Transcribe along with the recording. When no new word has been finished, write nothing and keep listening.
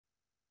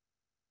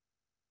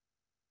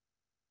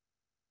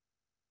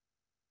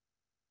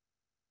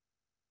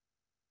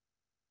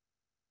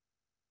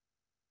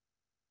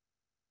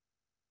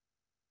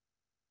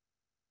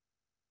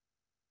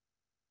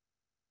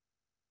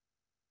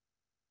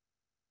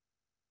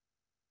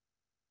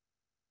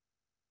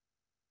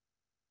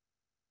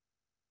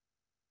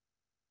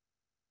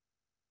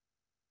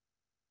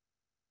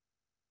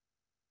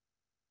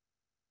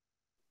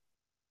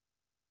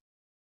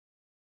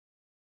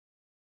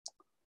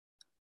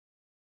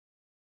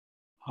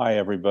Hi,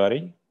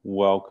 everybody.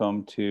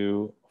 Welcome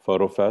to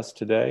FotoFest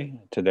today.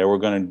 Today, we're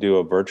going to do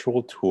a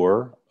virtual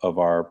tour of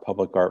our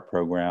public art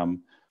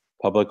program,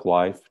 Public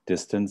Life,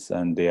 Distance,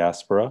 and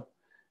Diaspora.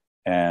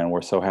 And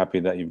we're so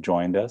happy that you've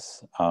joined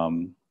us.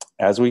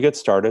 As we get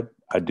started,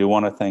 I do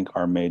want to thank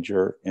our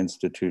major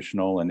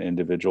institutional and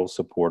individual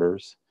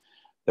supporters,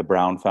 the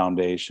Brown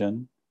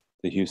Foundation,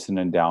 the Houston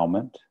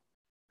Endowment,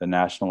 the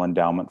National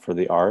Endowment for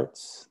the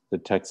Arts, the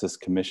Texas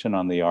Commission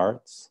on the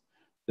Arts,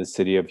 the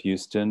City of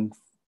Houston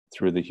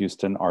through the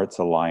Houston Arts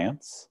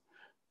Alliance,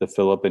 the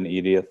Philip and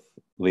Edith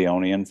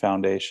Leonian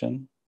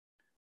Foundation,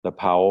 the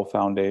Powell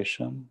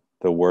Foundation,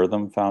 the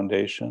Wortham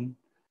Foundation,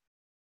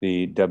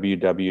 the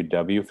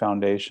WWW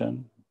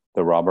Foundation,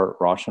 the Robert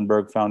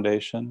Rauschenberg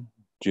Foundation,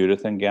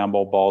 Judith and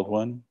Gamble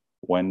Baldwin,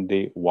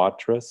 Wendy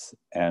Watrous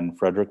and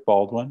Frederick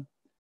Baldwin,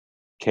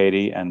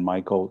 Katie and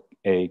Michael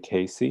A.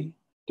 Casey,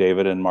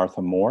 David and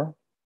Martha Moore,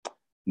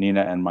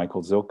 Nina and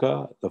Michael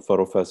Zilka, the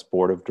FotoFest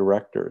Board of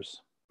Directors.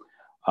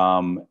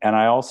 And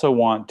I also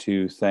want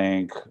to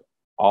thank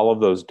all of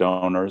those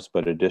donors,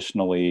 but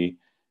additionally,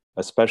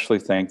 especially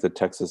thank the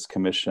Texas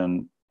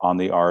Commission on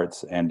the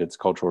Arts and its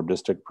Cultural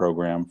District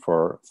Program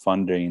for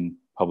funding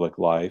Public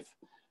Life,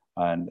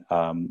 and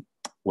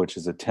which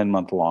is a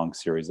 10-month-long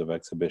series of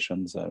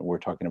exhibitions. We're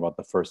talking about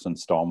the first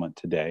installment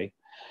today.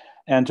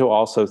 And to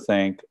also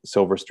thank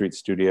Silver Street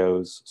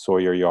Studios,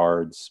 Sawyer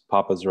Yards,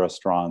 Papa's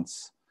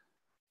Restaurants,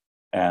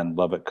 and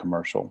Lovett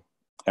Commercial.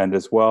 And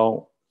as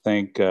well,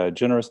 thank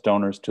generous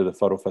donors to the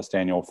FotoFest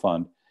Annual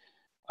Fund.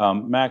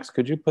 Max,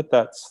 could you put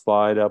that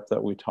slide up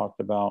that we talked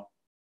about?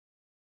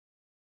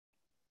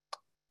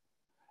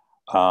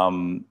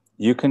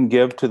 You can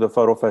give to the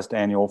FotoFest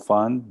Annual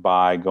Fund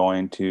by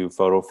going to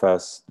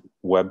FotoFest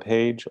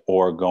webpage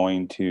or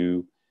going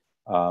to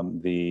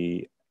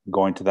the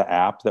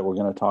app that we're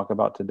going to talk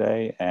about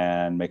today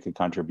and make a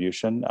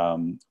contribution.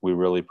 We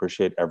really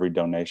appreciate every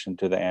donation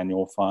to the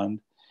annual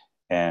fund,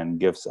 and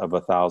gifts of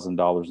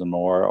 $1,000 and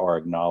more are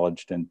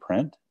acknowledged in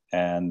print.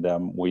 And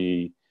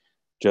we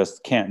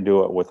just can't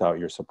do it without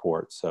your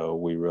support. So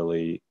we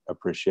really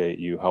appreciate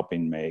you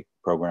helping make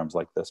programs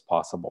like this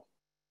possible.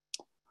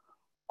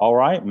 All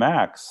right,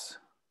 Max,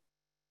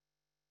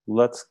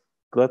 let's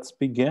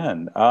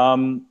begin.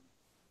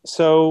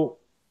 So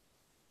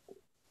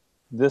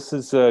this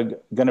is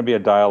going to be a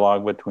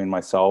dialogue between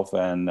myself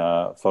and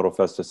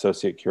FotoFest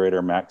Associate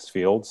Curator Max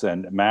Fields.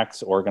 And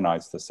Max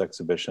organized this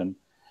exhibition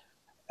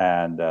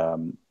and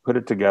put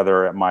it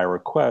together at my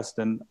request.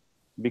 And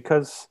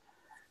because,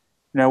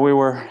 we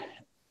were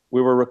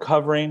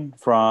recovering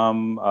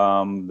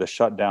from the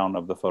shutdown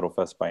of the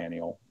FotoFest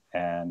Biennial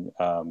and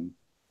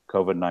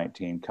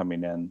COVID-19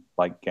 coming in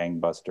like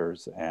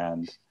gangbusters.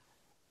 And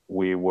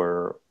we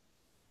were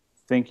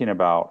thinking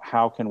about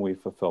how can we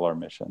fulfill our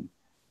mission?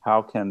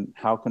 How can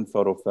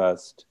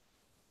FotoFest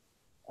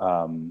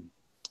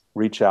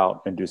reach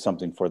out and do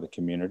something for the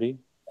community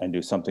and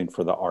do something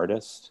for the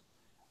artist?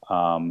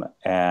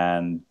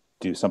 And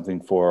do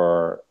something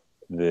for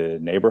the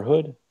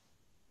neighborhood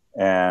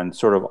and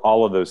sort of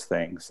all of those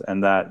things.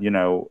 And that,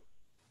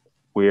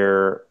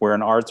 we're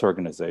an arts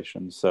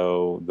organization.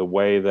 So the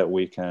way that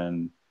we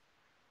can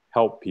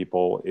help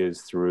people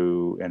is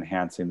through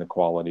enhancing the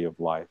quality of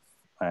life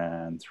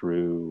and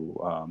through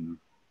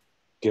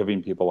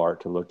giving people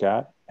art to look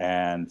at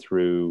and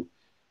through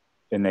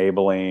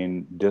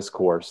enabling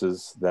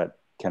discourses that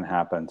can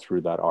happen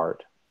through that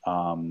art.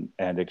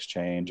 And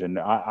exchange. And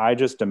I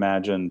just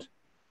imagined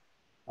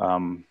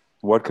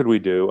what could we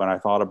do? And I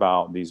thought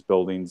about these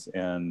buildings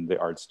in the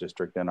arts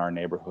district in our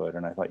neighborhood.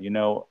 And I thought,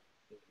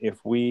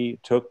 if we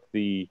took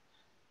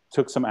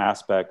some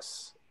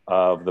aspects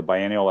of the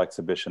biennial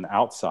exhibition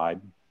outside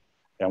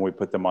and we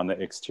put them on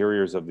the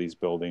exteriors of these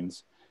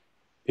buildings,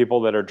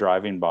 people that are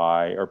driving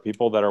by or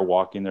people that are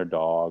walking their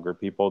dog or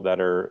people that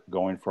are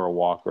going for a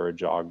walk or a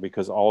jog,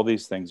 because all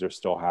these things are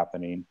still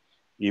happening.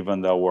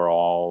 Even though we're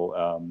all,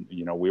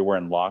 we were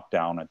in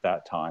lockdown at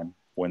that time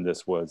when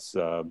this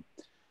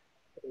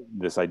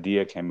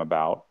idea came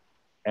about,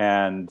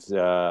 and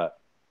I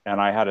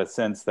had a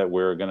sense that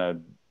we were going to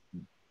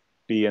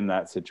be in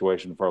that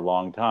situation for a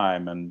long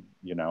time, and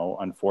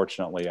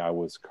unfortunately, I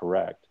was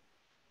correct.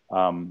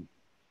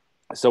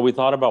 So we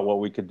thought about what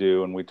we could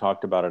do, and we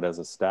talked about it as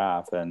a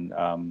staff, and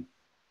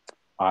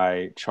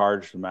I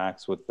charged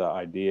Max with the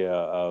idea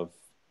of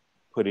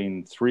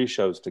putting 3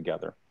 shows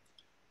together.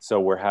 So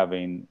we're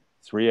having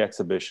 3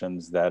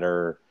 exhibitions that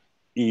are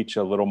each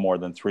a little more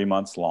than 3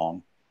 months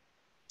long.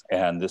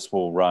 And this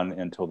will run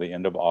until the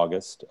end of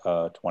August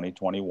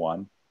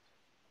 2021.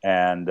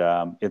 And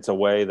it's a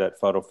way that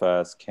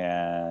FotoFest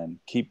can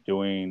keep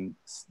doing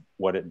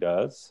what it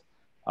does,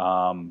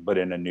 but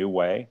in a new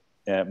way,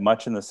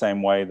 much in the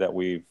same way that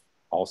we've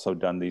also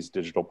done these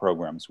digital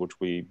programs, which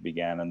we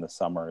began in the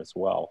summer as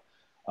well,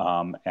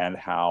 and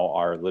how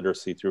our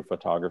literacy through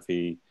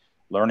photography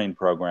learning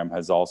program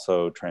has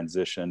also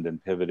transitioned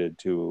and pivoted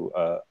to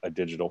a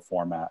digital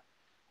format,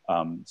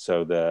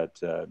 so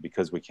that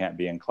because we can't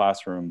be in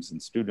classrooms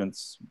and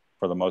students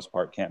for the most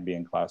part can't be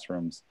in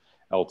classrooms,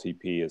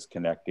 LTP is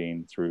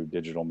connecting through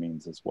digital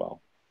means as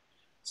well.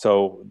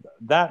 So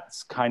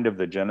that's kind of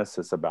the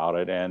genesis about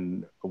it.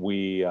 And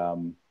we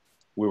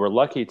were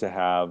lucky to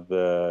have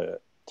the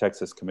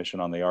Texas Commission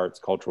on the Arts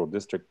Cultural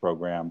District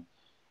Program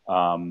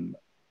um,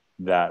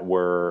 that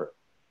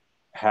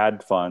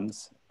had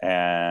funds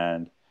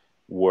and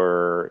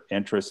were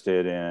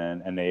interested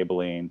in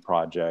enabling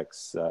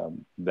projects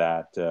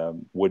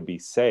that would be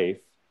safe,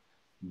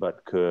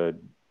 but could,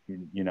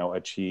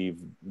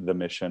 achieve the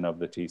mission of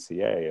the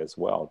TCA as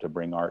well, to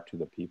bring art to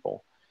the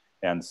people.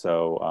 And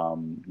so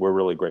we're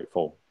really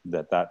grateful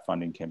that that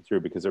funding came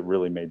through, because it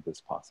really made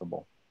this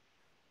possible.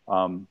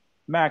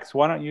 Max,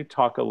 why don't you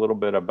talk a little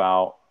bit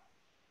about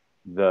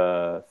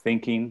the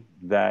thinking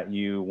that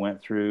you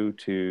went through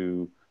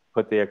to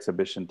put the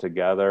exhibition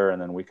together,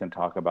 and then we can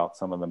talk about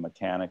some of the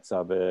mechanics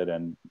of it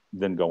and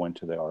then go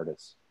into the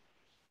artists.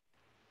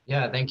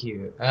 Yeah, thank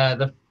you.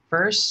 The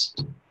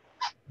first,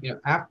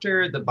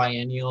 after the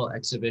biennial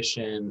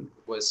exhibition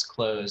was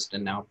closed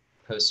and now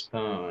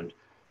postponed,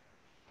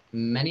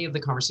 many of the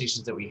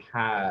conversations that we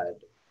had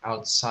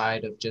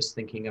outside of just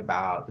thinking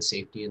about the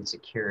safety and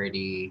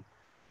security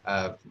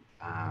of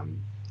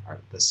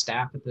the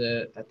staff at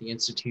the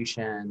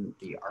institution,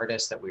 the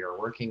artists that we were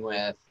working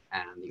with,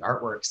 and the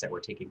artworks that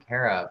we're taking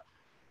care of,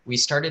 we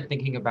started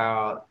thinking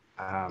about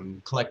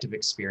collective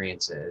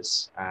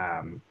experiences,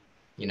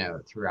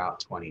 throughout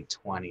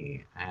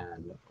 2020,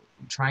 and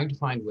trying to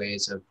find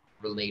ways of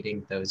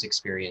relating those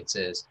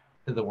experiences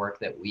to the work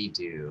that we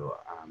do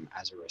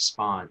as a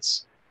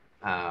response,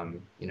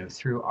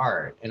 through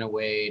art, in a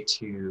way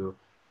to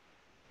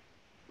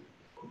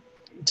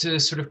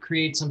sort of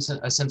create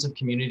a sense of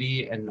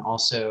community, and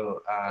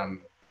also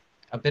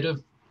a bit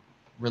of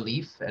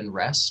relief and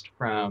rest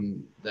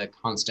from the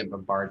constant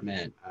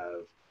bombardment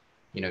of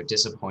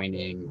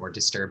disappointing or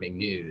disturbing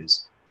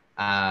news.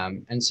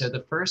 And so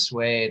the first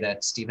way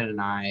that Stephen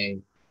and I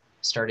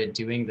started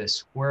doing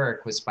this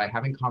work was by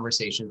having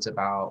conversations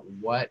about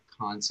what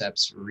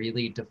concepts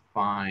really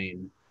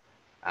define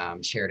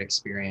shared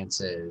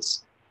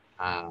experiences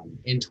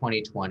in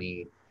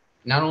 2020,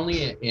 not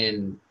only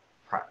in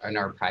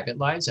our private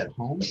lives at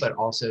home, but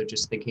also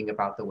just thinking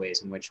about the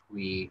ways in which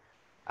we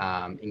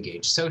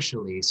engage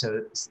socially.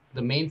 So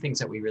the main things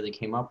that we really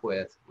came up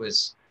with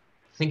was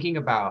thinking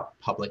about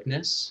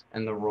publicness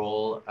and the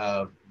role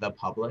of the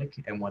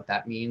public and what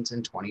that means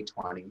in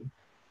 2020,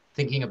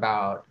 thinking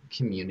about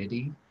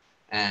community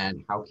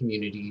and how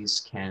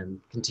communities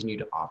can continue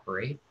to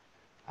operate,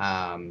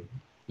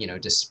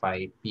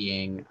 despite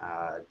being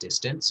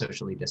distant,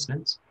 socially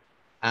distant.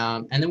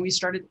 And then we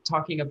started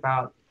talking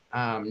about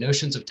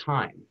notions of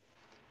time,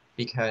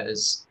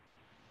 because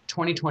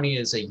 2020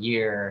 is a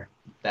year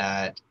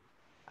that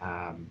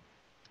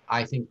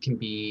I think can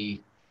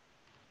be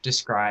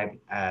described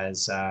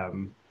as a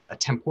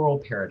temporal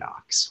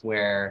paradox,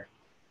 where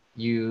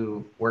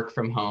you work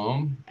from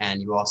home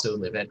and you also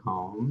live at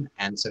home.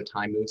 And so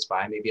time moves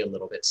by maybe a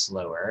little bit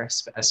slower,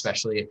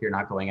 especially if you're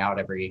not going out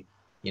every,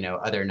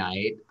 other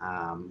night,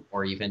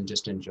 or even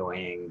just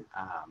enjoying,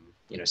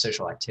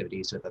 social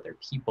activities with other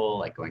people,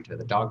 like going to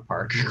the dog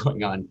park or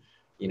going on,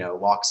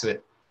 walks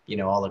with,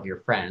 all of your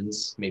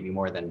friends, maybe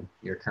more than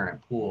your current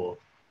pool.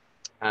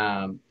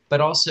 But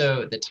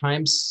also the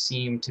times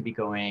seem to be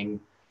going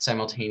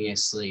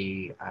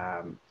simultaneously,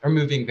 or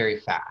moving very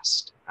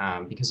fast,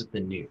 because of the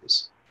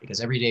news. Because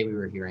every day we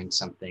were hearing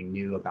something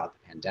new about the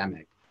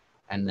pandemic.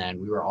 And then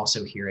we were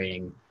also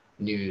hearing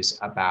news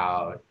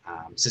about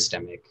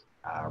systemic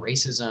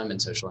racism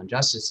and social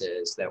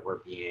injustices that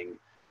were being,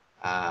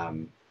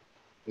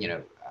 you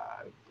know,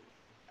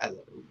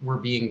 were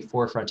being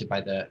forefronted by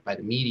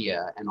the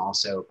media, and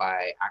also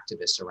by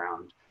activists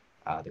around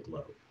the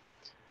globe.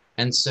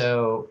 And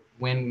so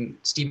when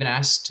Stephen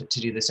asked to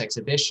do this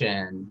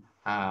exhibition,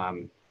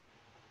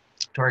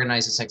 to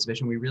organize this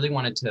exhibition, we really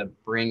wanted to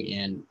bring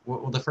in,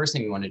 well, the first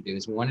thing we wanted to do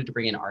is we wanted to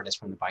bring in artists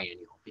from the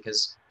biennial,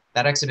 because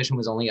that exhibition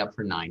was only up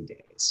for 9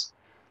 days.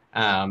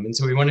 And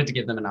so we wanted to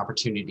give them an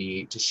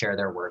opportunity to share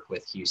their work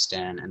with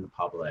Houston and the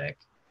public.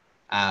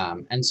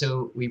 And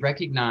so we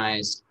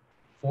recognized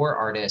 4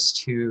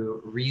 artists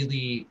who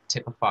really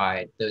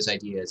typified those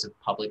ideas of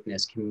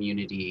publicness,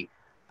 community,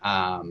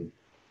 and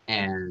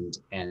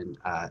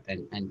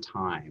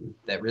time,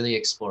 that really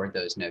explored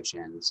those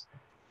notions.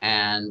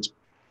 And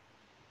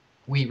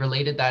we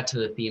related that to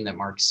the theme that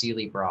Mark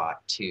Seeley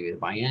brought to the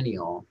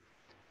biennial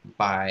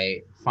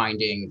by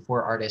finding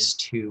 4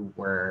 artists who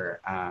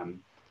were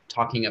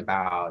talking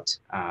about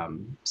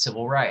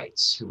civil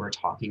rights, who were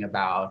talking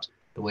about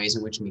the ways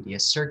in which media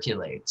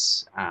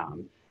circulates,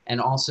 and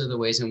also the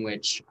ways in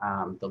which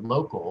the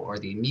local or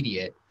the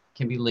immediate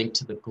can be linked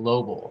to the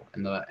global,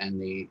 and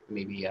the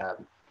maybe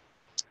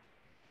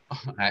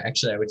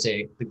actually I would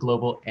say the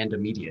global and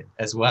immediate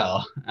as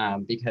well,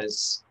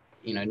 because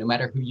no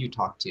matter who you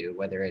talk to,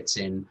 whether it's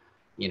in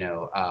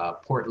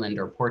Portland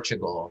or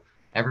Portugal,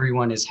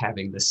 everyone is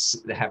having the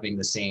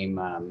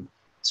same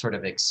sort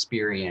of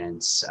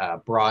experience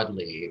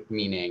broadly,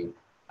 meaning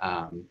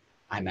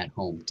I'm at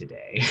home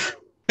today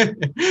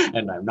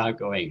and I'm not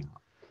going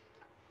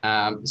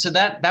out. So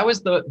that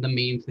was the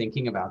main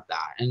thinking about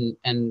that,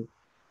 and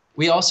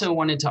we also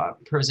wanted to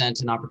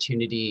present an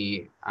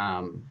opportunity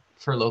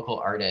for local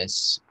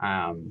artists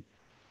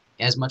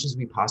as much as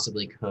we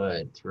possibly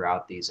could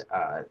throughout these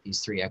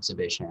three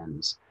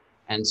exhibitions.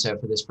 And so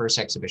for this first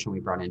exhibition, we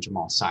brought in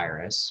Jamal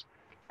Cyrus.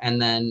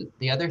 And then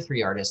the other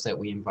three artists that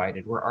we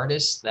invited were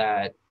artists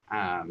that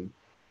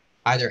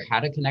either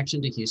had a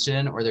connection to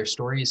Houston or their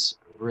stories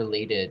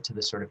related to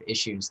the sort of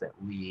issues that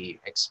we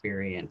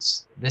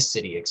experience, this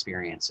city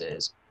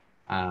experiences,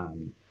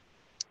 on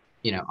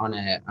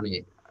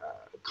a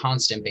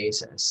constant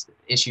basis.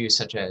 Issues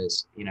such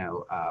as,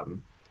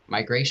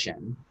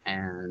 migration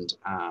and,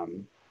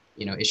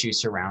 issues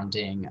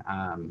surrounding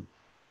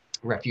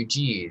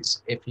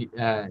refugees,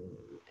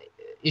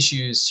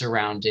 issues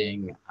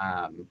surrounding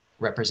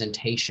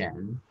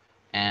representation,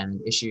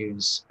 and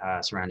issues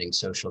surrounding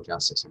social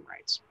justice and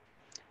rights.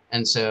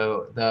 And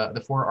so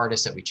the four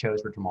artists that we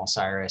chose were Jamal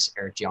Cyrus,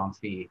 Eric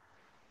Giamfi,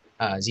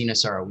 Zena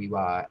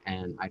Saro-Wiwa,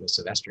 and Ido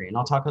Silvestri. And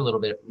I'll talk a little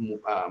bit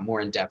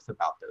more in depth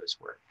about those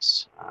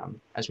works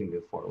as we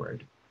move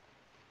forward.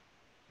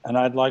 And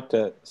I'd like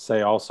to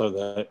say also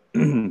that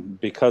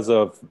because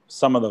of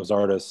some of those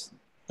artists,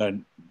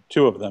 and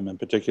two of them in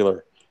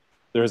particular,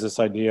 there's this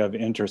idea of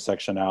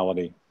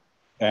intersectionality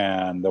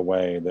and the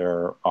way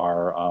there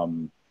are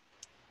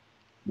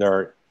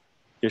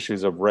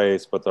issues of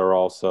race, but they're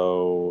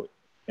also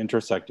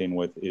intersecting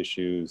with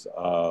issues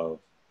of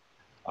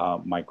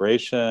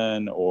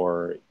migration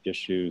or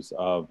issues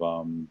of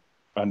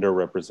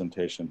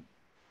underrepresentation,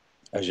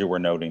 as you were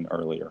noting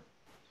earlier.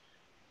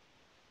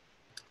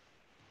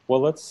 Well,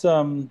 let's,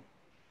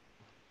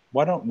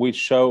 why don't we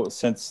show,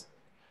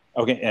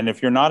 okay, and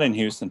if you're not in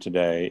Houston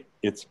today,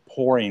 it's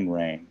pouring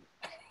rain.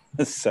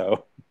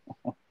 So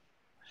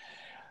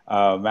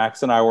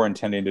Max and I were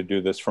intending to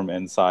do this from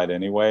inside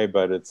anyway,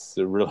 but it's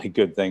a really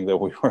good thing that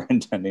we were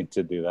intending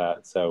to do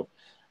that. So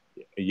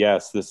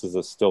yes, this is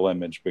a still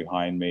image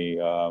behind me,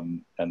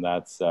 and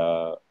that's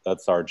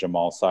our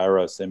Jamal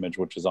Cyrus image,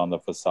 which is on the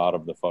facade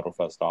of the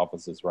FotoFest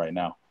offices right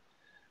now.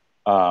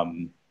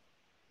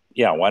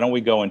 Yeah, why don't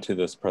we go into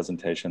this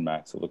presentation,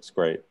 Max? It looks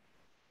great.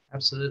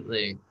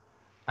 Absolutely.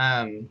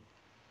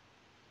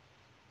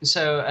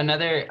 So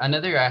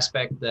another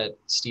aspect that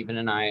Stephen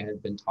and I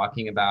had been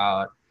talking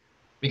about,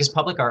 because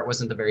public art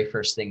wasn't the very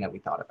first thing that we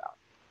thought about.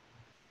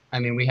 I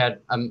mean, we had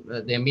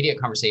the immediate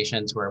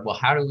conversations where, well,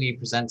 how do we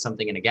present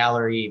something in a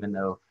gallery, even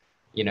though,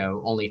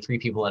 only 3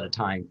 people at a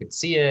time could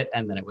see it?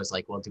 And then it was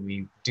like, well, do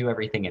we do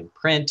everything in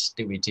print?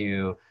 Do we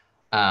do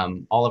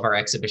all of our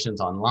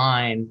exhibitions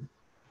online?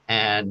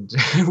 And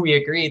we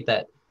agreed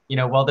that,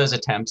 while those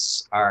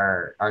attempts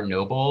are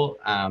noble,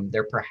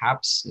 they're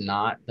perhaps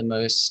not the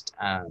most,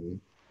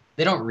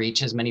 they don't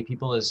reach as many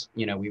people as,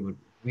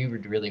 we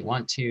would really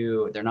want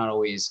to. They're not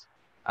always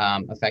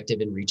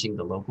effective in reaching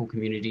the local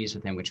communities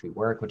within which we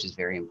work, which is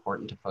very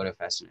important to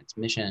FotoFest and its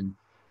mission.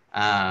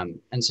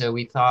 And so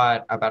we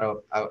thought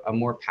about a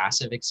more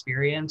passive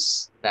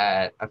experience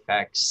that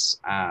affects,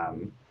 that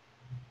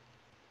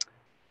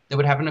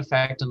would have an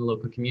effect on the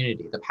local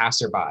community, the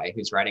passerby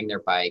who's riding their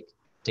bike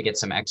to get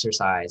some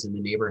exercise in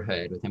the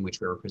neighborhood within which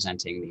we were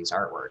presenting these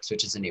artworks,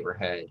 which is a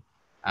neighborhood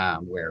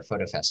where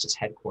FotoFest is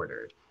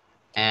headquartered.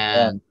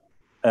 And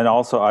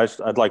also,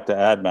 I'd like to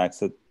add, Max,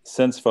 that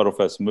since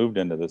FotoFest moved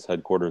into this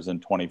headquarters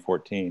in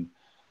 2014,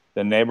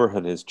 the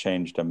neighborhood has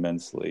changed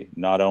immensely.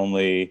 Not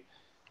only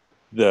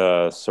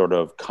the sort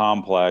of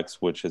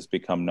complex, which has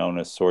become known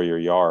as Sawyer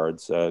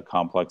Yards, a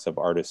complex of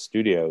artist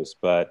studios,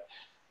 but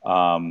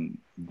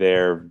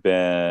there have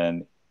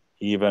been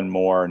even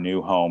more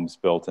new homes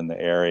built in the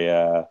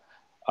area.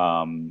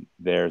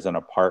 There's an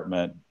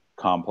apartment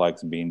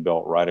complex being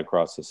built right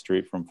across the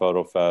street from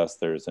FotoFest.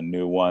 There's a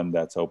new one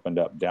that's opened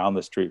up down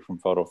the street from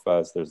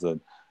FotoFest. There's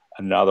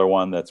another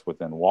one that's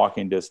within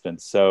walking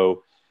distance.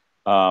 So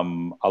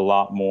a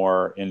lot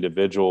more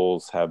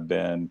individuals have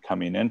been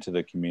coming into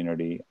the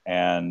community.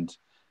 And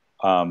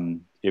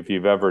if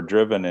you've ever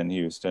driven in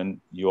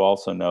Houston, you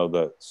also know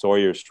that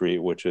Sawyer Street,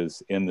 which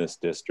is in this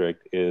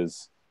district,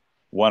 is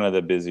one of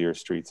the busier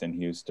streets in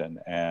Houston.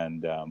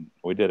 And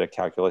we did a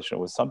calculation.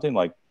 It was something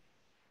like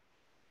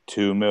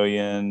 2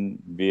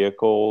 million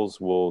vehicles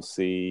will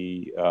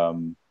see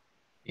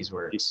these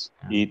works,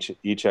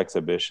 each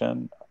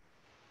exhibition.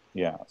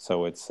 Yeah,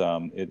 so it's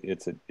a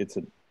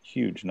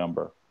huge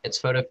number.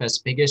 It's FotoFest's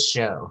biggest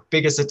show,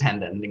 biggest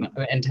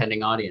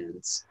attending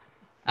audience.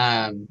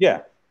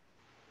 Yeah.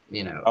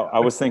 I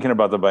was thinking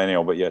about the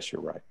biennial, but yes,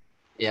 you're right.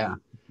 Yeah.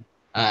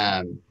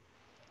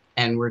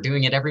 And we're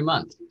doing it every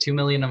month, 2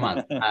 million a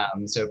month.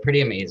 So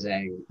pretty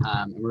amazing.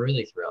 And we're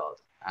really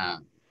thrilled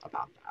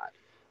about that.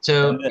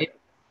 So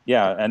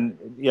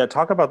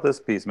talk about this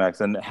piece,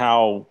 Max, and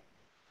how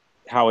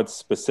it's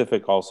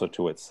specific also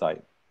to its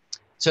site.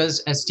 So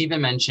as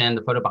Stephen mentioned,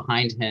 the photo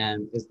behind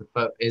him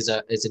is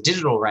a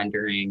digital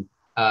rendering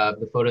of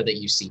the photo that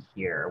you see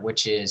here,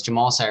 which is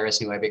Jamal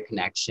Cyrus' New Epic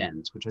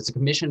Connections, which was a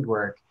commissioned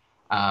work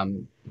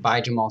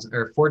by Jamal,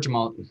 or for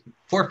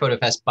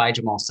FotoFest by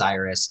Jamal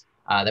Cyrus,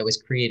 that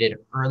was created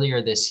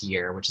earlier this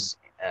year, which is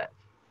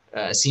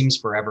seems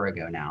forever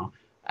ago now.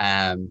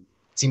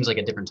 Seems like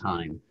a different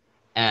time.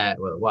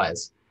 Well, it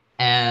was.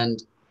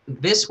 And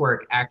this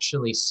work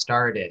actually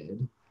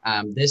started,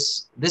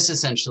 this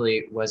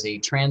essentially was a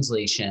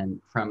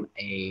translation from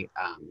a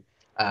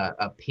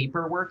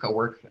paperwork, a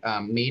work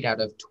made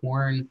out of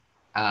torn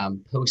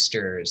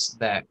posters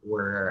that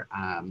were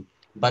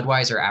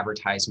Budweiser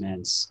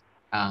advertisements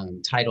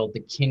titled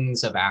 "The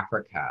Kings of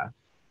Africa."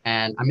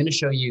 And I'm going to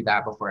show you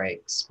that before I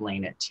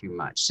explain it too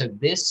much. So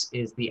this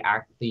is the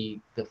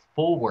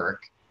full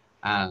work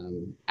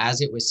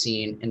as it was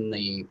seen in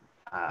the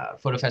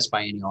FotoFest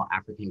Biennial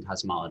African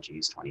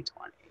Cosmologies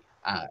 2020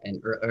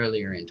 and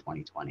earlier in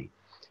 2020.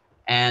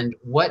 And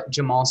what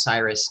Jamal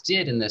Cyrus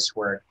did in this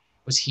work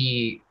was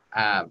he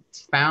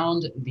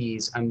found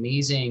these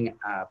amazing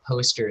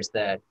posters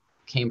that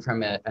came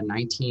from a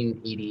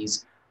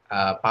 1980s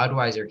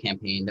Budweiser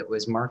campaign that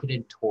was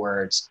marketed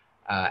towards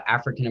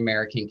African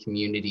American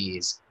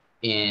communities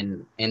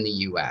in the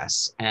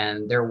US.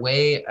 And their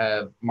way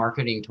of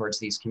marketing towards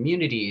these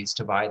communities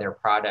to buy their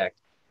product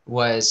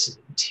was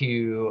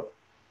to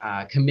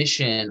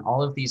commission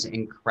all of these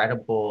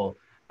incredible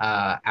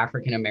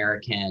African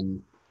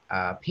American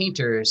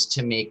painters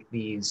to make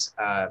these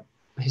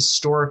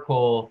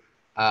historical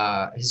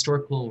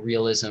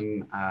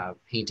realism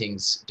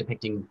paintings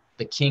depicting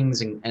the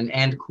kings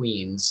and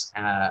queens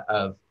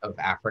of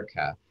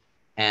Africa,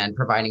 and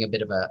providing a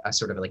bit of a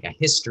sort of like a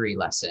history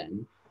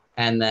lesson.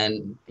 And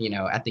then, you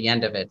know, at the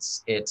end of it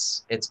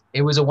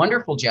was a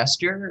wonderful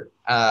gesture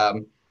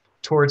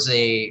towards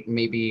a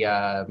maybe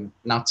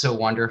not so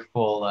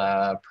wonderful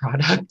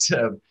product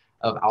of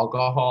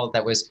alcohol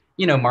that was,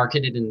 you know,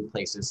 marketed in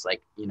places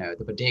like, you know,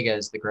 the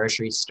bodegas, the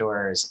grocery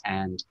stores,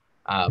 and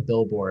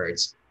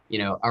billboards, you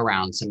know,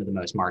 around some of the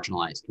most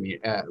marginalized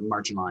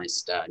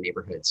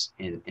neighborhoods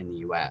in the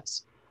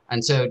U.S.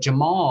 And so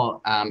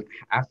Jamal,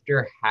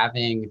 after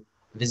having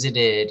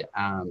visited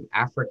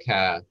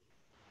Africa,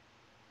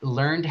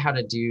 learned how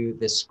to do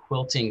this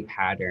quilting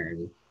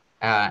pattern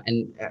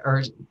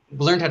or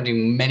learned how to do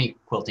many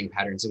quilting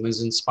patterns, and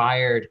was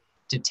inspired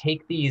to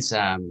take these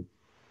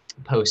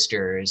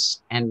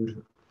posters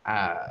and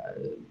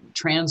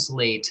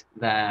translate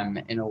them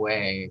in a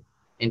way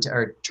into,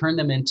 or turn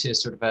them into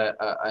sort of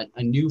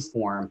a new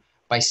form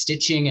by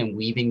stitching and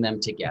weaving them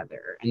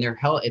together. And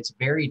it's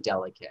very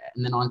delicate.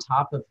 And then on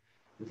top of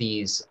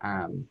these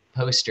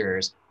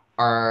posters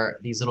are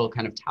these little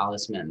kind of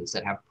talismans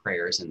that have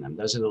prayers in them.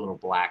 Those are the little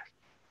black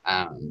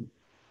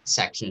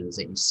sections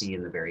that you see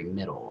in the very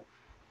middle.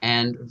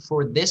 And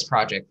for this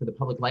project, for the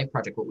Public Life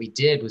Project, what we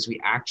did was we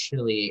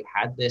actually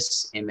had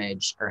this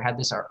image, or had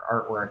this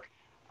artwork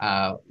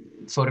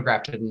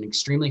photographed at an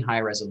extremely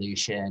high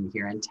resolution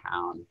here in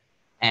town.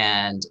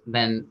 And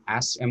then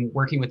and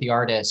working with the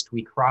artist,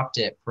 we cropped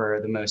it for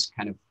the most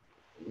kind of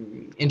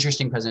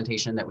interesting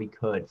presentation that we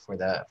could for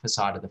the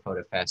facade of the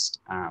FotoFest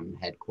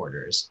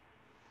headquarters.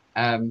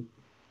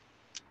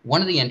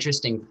 One of the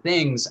interesting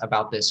things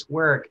about this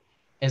work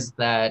is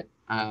that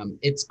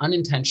it's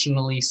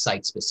unintentionally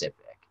site-specific.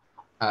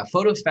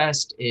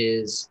 FotoFest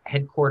is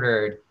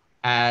headquartered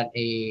at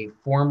a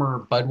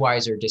former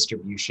Budweiser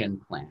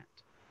distribution plant.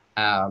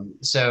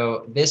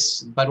 So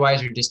this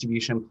Budweiser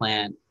distribution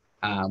plant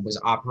was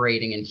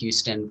operating in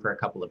Houston for a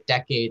couple of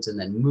decades and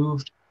then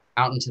moved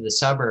out into the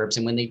suburbs.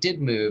 And when they did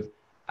move,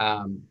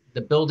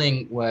 the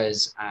building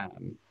was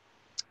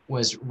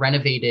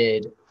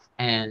renovated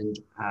and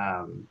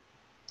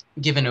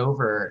given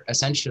over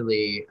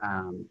essentially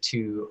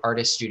to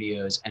artist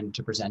studios and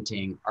to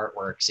presenting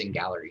artworks in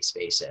gallery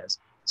spaces.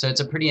 So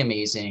it's a pretty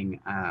amazing,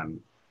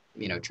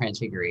 you know,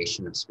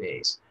 transfiguration of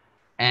space.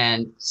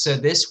 And so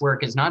this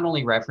work is not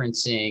only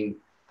referencing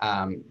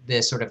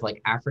this sort of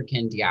like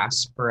African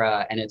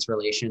diaspora and its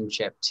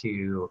relationship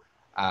to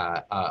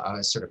a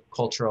sort of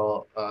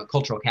cultural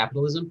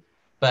capitalism,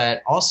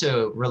 but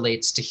also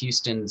relates to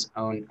Houston's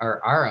own,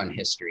 or our own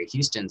history,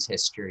 Houston's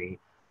history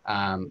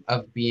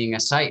of being a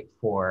site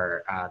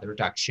for the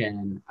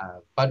reduction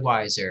of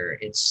Budweiser,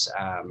 its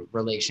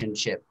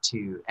relationship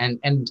to,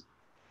 and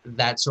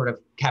that sort of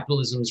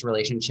capitalism's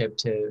relationship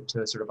to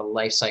a sort of a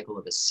life cycle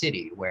of a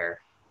city where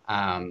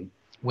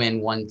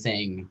when one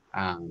thing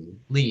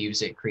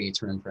leaves, it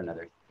creates room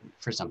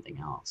for something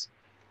else.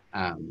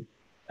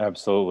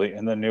 Absolutely.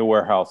 And the new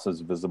warehouse is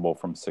visible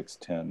from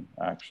 610,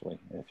 actually,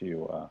 if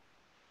you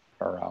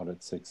are out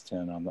at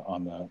 610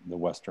 on the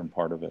western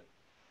part of it.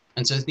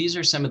 And so these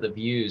are some of the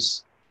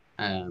views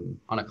on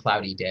a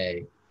cloudy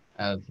day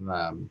of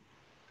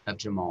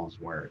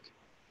Jamal's work.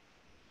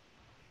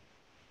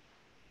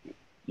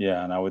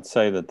 Yeah, and I would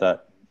say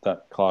that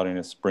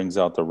cloudiness brings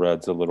out the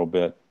reds a little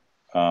bit.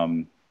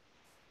 And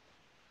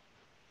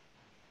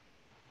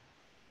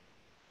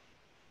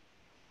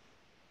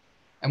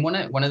one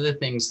of the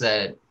things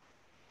that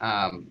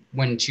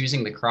when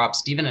choosing the crop,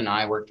 Stephen and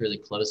I worked really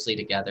closely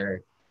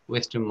together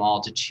with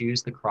Jamal to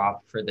choose the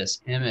crop for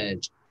this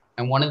image.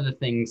 And one of the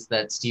things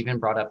that Stephen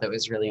brought up that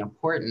was really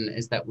important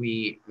is that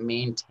we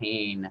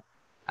maintain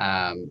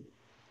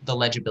the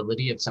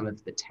legibility of some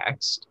of the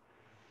text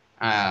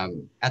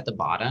at the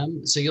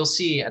bottom. So you'll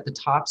see at the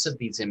tops of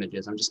these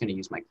images, I'm just going to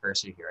use my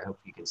cursor here. I hope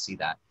you can see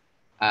that.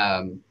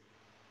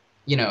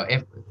 you know,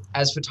 if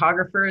as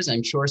photographers,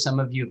 I'm sure some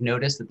of you have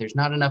noticed that there's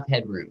not enough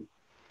headroom,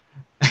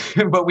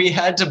 but we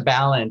had to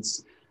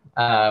balance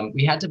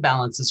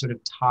the sort of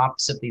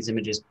tops of these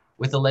images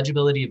with the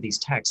legibility of these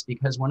texts,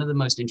 because one of the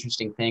most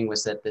interesting thing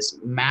was that this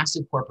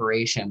massive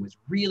corporation was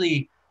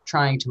really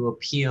trying to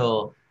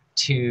appeal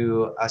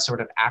to a sort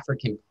of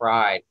African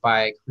pride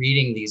by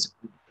creating these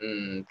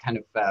kind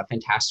of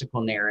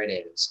fantastical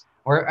narratives,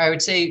 or I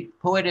would say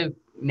poetic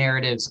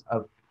narratives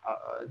of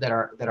that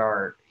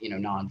are you know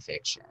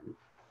nonfiction.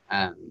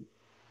 Um,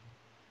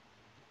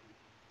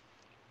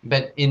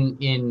 but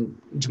in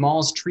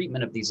Jamal's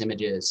treatment of these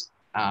images,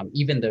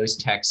 even those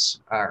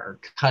texts are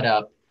cut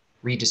up,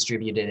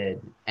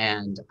 redistributed,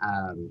 and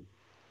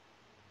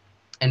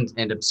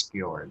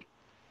obscured.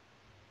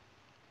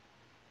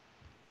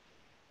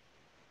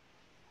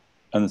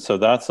 And so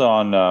that's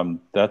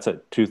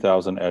at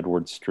 2000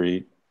 Edward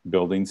Street,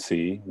 Building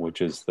C, which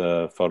is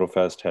the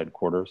FotoFest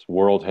headquarters,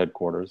 world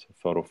headquarters of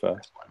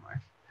FotoFest.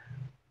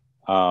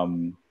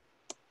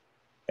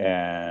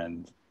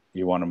 And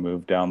you want to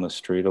move down the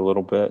street a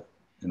little bit,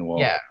 and we'll.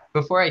 Yeah.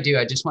 Before I do,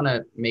 I just want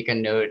to make a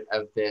note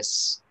of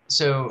this.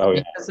 So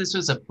because this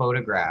was a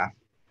photograph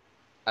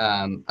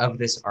of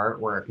this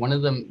artwork, one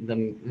of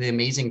the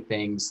amazing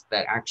things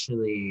that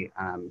actually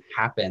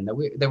happened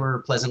that we're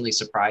pleasantly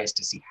surprised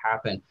to see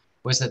happen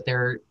was that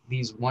there are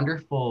these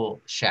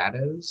wonderful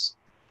shadows,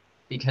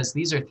 because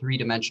these are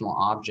three-dimensional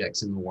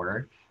objects in the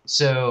work.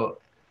 So,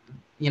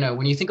 you know,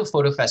 when you think of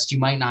FotoFest, you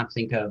might not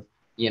think of,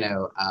 you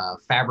know,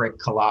 fabric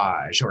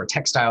collage or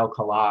textile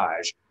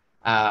collage.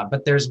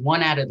 But there's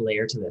one added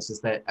layer to this,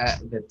 is that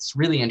that's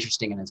really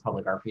interesting in its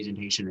public art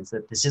presentation, is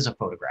that this is a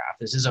photograph.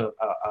 This is a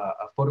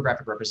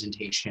photographic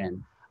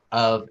representation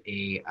of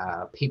a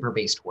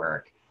paper-based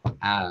work.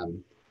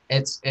 And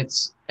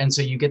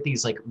so you get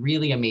these like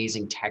really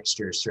amazing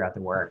textures throughout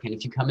the work. And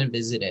if you come and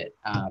visit it,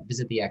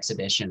 visit the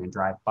exhibition and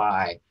drive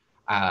by,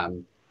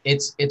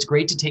 it's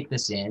great to take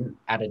this in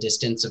at a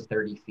distance of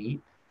 30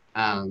 feet.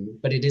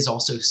 But it is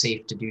also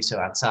safe to do so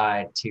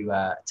outside,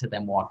 to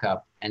then walk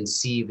up and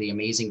see the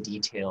amazing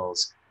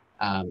details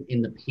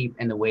in the paper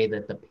and the way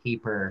that the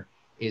paper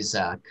is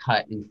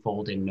cut and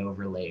folded and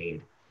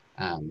overlaid.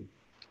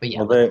 But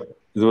yeah,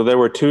 well, there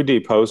were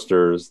 2D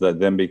posters that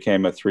then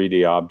became a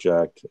 3D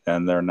object,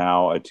 and they're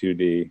now a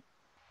 2D,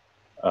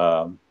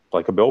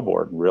 like a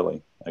billboard,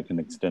 really, like an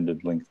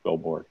extended length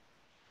billboard.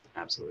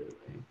 Absolutely.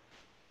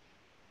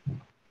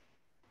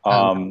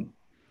 Go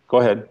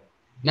ahead.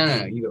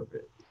 No, you go for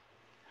it.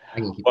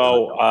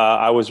 Well,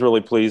 I was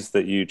really pleased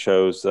that you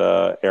chose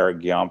Eric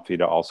Gyamfi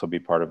to also be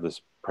part of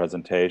this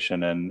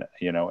presentation. And,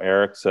 you know,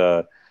 Eric's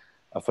a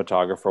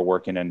photographer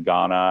working in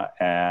Ghana,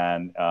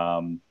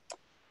 and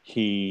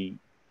he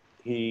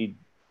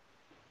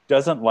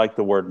doesn't like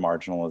the word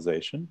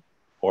marginalization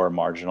or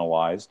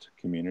marginalized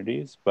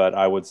communities, but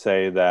I would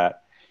say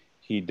that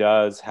he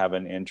does have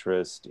an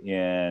interest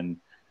in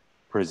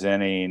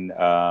presenting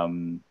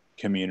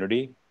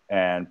community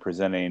and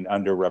presenting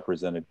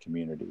underrepresented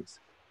communities.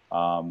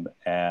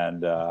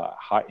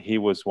 He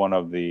was one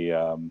of the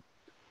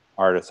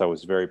artists I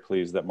was very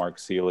pleased that Mark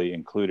Seeley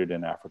included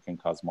in African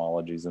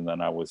Cosmologies, and then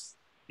I was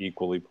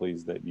equally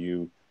pleased that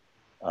you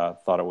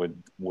thought it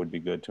would be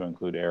good to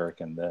include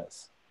Eric in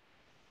this.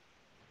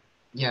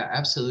 Yeah,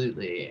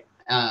 absolutely.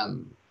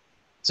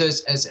 So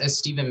as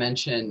Stephen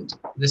mentioned,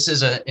 this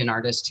is an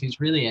artist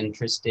who's really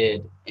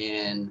interested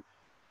in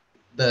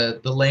the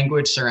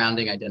language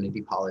surrounding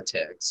identity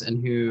politics,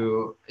 and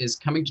who is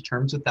coming to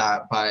terms with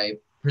that by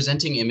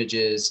presenting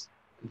images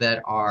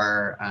that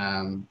are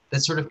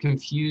that sort of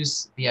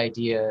confuse the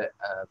idea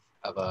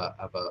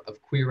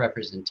of queer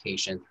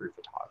representation through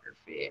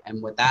photography.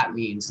 And what that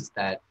means is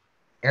that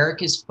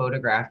Eric is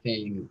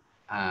photographing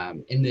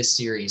in this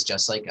series,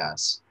 Just Like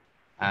Us.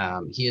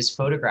 He is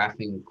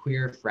photographing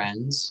queer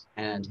friends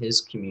and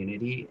his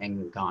community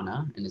in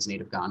Ghana, in his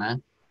native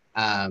Ghana,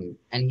 and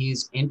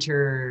he's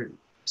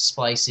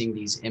intersplicing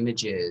these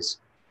images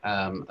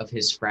of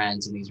his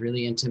friends in these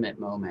really intimate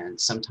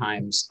moments.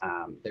 Sometimes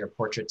they're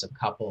portraits of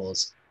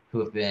couples who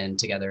have been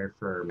together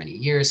for many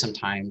years.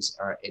 Sometimes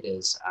it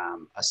is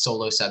a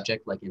solo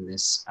subject, like in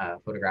this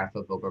photograph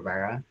of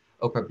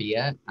Oprah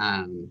Bia.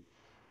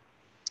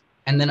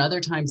 And then other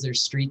times there's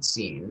street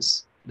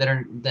scenes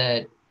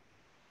that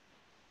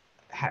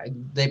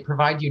they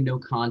provide you no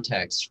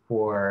context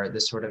for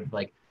the sort of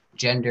like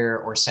gender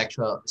or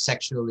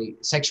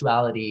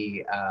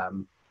sexuality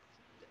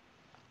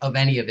of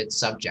any of its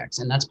subjects.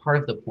 And that's part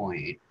of the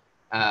point.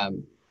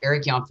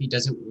 Eric Gyamfi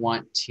doesn't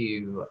want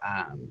to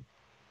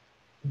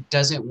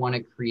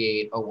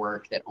create a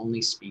work that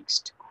only speaks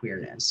to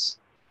queerness.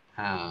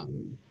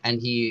 And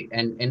in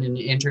an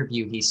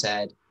interview, he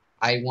said,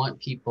 I want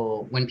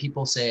people, when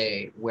people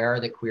say, where are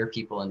the queer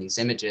people in these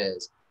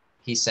images?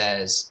 He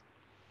says,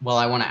 well,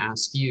 I want to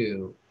ask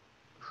you,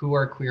 who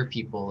are queer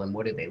people and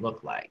what do they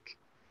look like?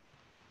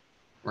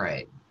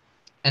 Right.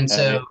 And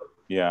so,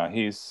 yeah,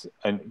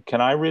 and can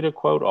I read a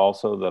quote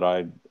also that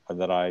I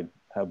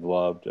have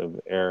loved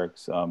of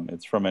Eric's?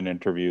 It's from an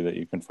interview that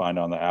you can find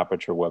on the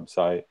Aperture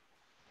website.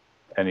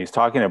 And he's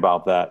talking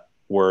about that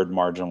word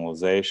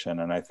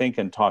marginalization. And I think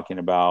in talking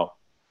about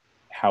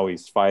how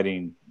he's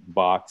fighting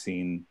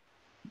boxing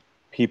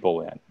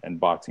people in and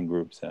boxing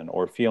groups in,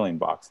 or feeling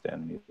boxed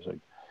in, he's like,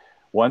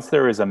 once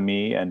there is a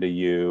me and a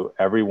you,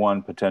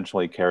 everyone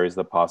potentially carries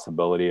the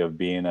possibility of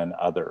being an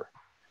other.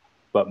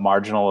 But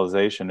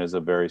marginalization is a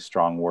very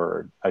strong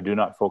word. I do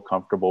not feel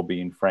comfortable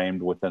being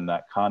framed within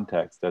that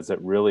context, as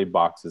it really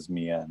boxes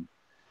me in.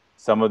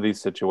 Some of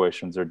these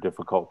situations are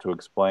difficult to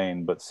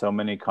explain, but so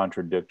many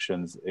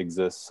contradictions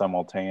exist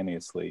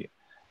simultaneously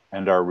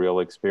and are real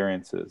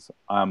experiences.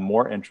 I'm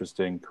more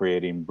interested in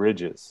creating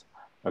bridges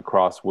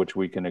across which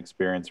we can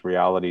experience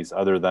realities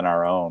other than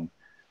our own,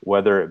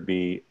 whether it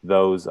be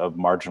those of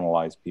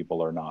marginalized people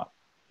or not.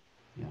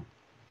 Yeah.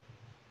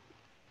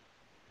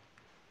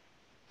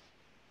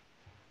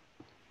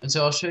 And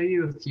so I'll show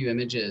you a few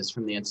images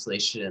from the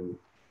installation.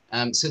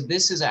 So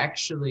this is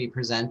actually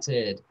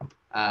presented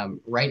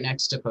right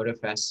next to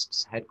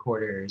FotoFest's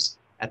headquarters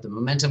at the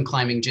Momentum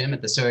Climbing Gym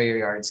at the Sawyer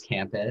Yards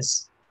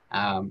campus,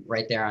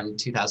 right there on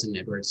 2000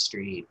 Edwards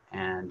Street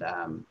and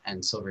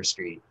Silver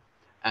Street.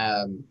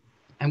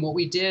 And what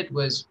we did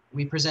was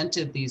we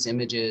presented these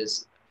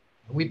images.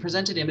 We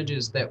presented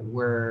images that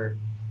were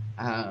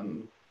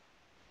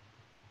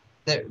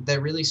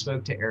that really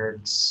spoke to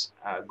Eric's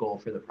goal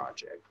for the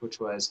project, which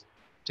was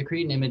to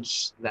create an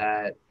image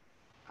that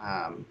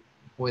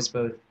was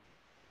both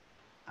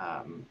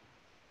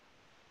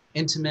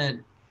intimate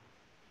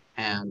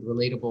and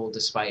relatable,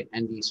 despite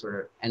any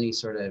sort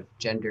of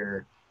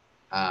gender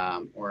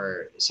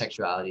or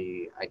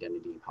sexuality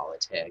identity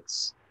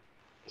politics.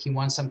 He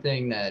wants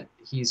something that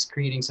he's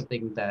creating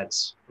something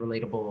that's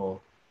relatable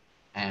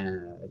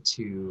and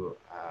to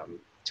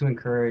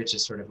encourage a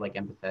sort of like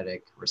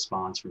empathetic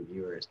response from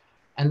viewers.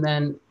 And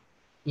then,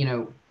 you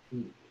know,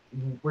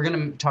 we're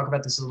going to talk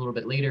about this a little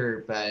bit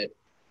later, but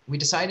we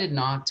decided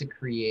not to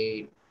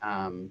create,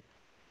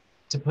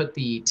 to put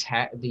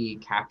the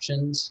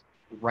captions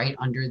right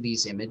under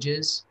these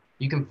images.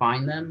 You can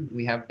find them.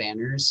 We have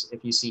banners.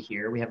 If you see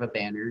here, we have a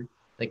banner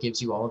that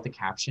gives you all of the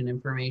caption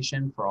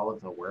information for all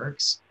of the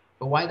works.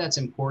 But why that's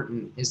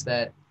important is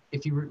that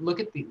if you look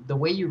at the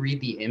way you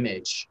read the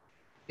image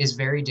is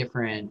very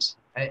different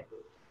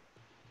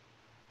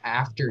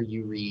after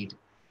you read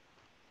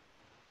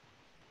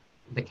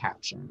the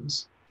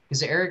captions.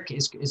 Because Eric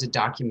is a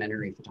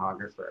documentary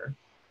photographer.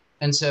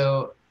 And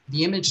so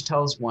the image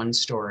tells one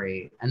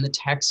story and the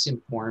text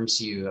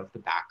informs you of the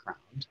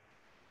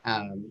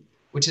background,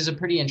 which is a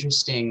pretty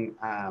interesting,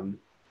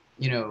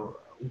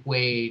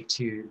 way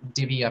to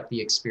divvy up the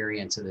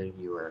experience of the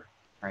viewer,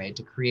 right?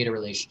 To create a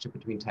relationship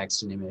between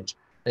text and image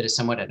that is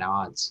somewhat at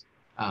odds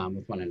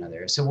with one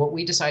another. So what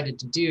we decided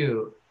to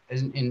do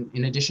is,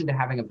 in addition to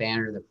having a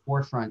banner that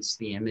forefronts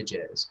the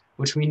images,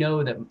 which we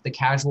know that the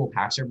casual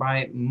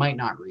passerby might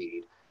not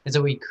read, is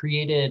that we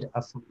created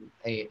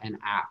an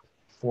app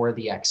for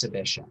the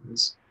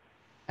exhibitions.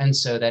 And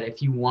so that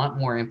if you want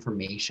more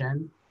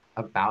information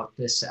about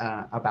this,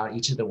 about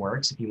each of the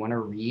works, if you want to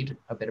read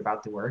a bit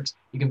about the works,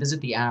 you can visit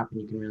the app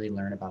and you can really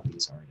learn about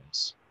these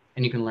artists.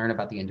 And you can learn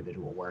about the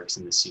individual works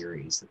in the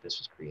series that this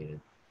was created.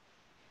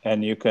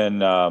 And you can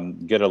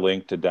get a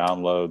link to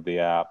download the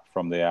app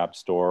from the App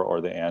Store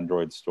or the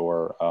Android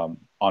Store on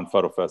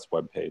FotoFest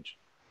webpage.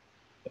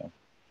 Yeah,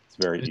 it's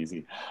very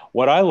easy.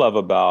 What I love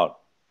about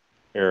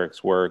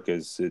Eric's work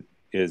is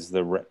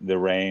the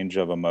range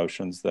of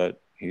emotions that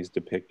he's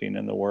depicting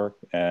in the work.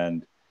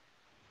 And,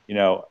 you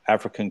know,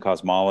 African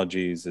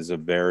Cosmologies is a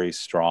very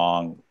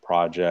strong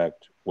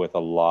project with a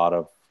lot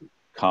of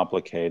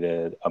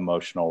complicated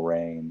emotional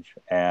range.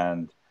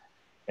 And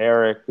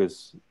Eric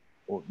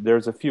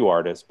there's a few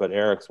artists, but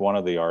Eric's one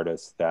of the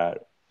artists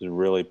that is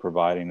really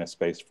providing a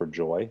space for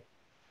joy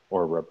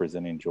or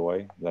representing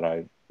joy that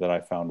I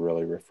found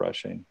really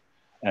refreshing.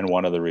 And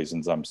one of the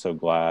reasons I'm so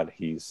glad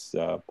he's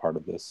part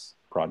of this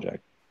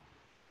project.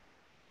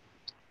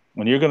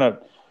 When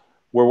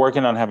we're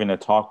working on having a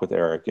talk with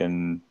Eric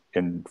in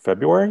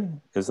February.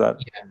 Is that?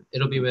 Yeah,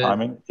 it'll be with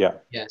timing? Yeah.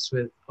 Yes,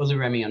 with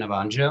Oluremi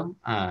Onabanjo,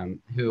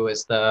 who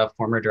is the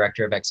former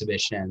director of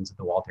exhibitions at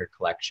the Walter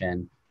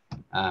Collection.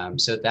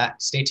 So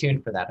stay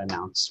tuned for that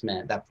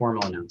announcement, that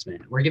formal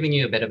announcement. We're giving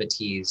you a bit of a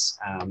tease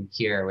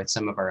here with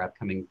some of our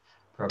upcoming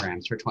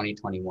programs for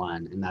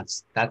 2021, and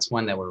that's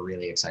one that we're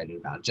really excited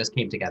about. It just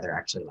came together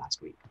actually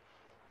last week.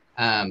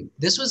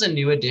 This was a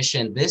new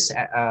addition. This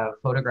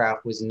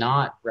photograph was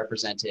not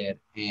represented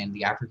in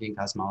the African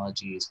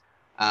Cosmologies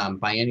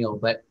biennial,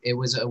 but it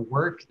was a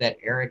work that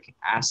Eric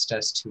asked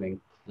us to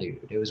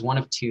include. It was one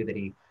of two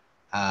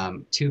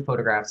two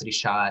photographs that he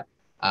shot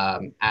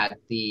at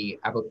the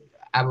Abu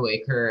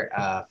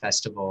Akar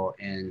Festival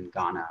in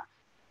Ghana.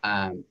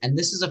 And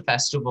this is a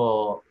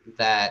festival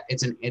that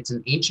it's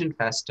an ancient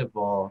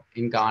festival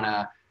in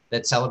Ghana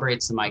that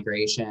celebrates the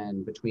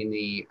migration between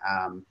the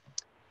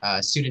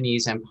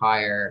Sudanese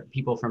Empire,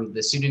 people from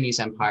the Sudanese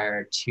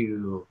Empire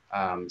to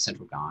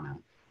central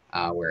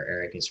Ghana, where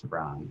Eric is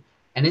from.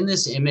 And in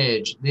this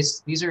image,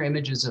 these are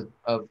images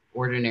of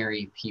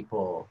ordinary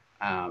people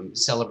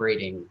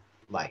celebrating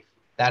life.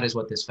 That is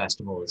what this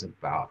festival is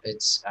about.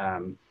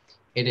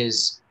 it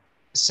is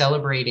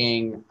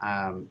celebrating,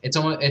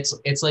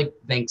 it's like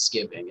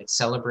Thanksgiving. It's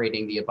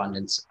celebrating the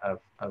abundance of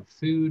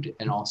food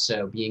and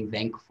also being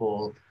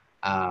thankful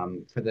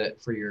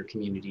for your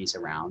communities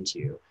around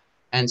you.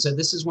 And so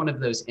this is one of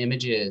those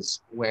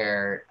images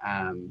where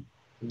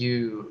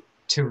you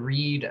to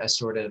read a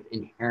sort of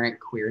inherent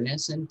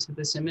queerness into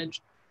this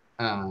image,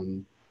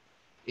 um,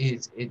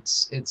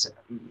 it's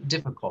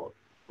difficult,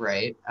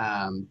 right?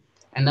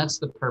 And that's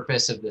the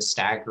purpose of the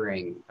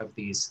staggering of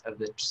the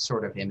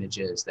sort of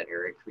images that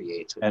Eric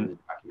creates within the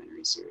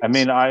documentary series. I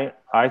mean,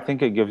 I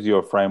think it gives you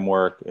a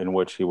framework in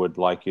which he would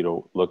like you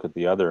to look at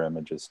the other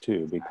images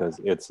too, because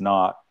it's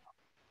not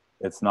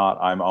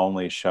I'm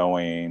only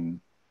showing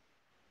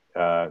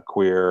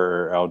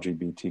queer or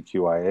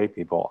LGBTQIA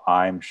people.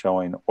 I'm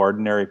showing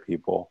ordinary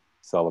people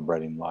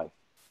celebrating life.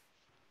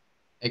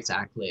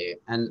 Exactly.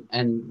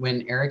 And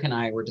when Eric and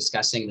I were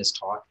discussing this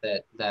talk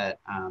that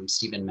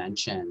Stephen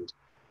mentioned.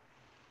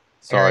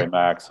 Sorry, Eric,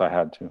 Max, I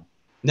had to.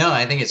 No,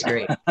 I think it's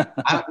great.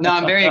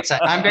 I'm very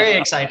excited. I'm very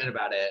excited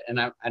about it,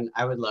 and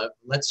I would love.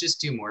 Let's just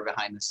do more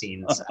behind the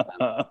scenes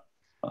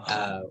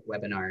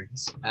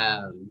webinars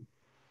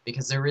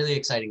because they're really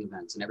exciting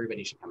events, and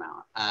everybody should come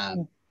out.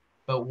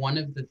 But one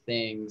of the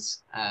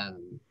things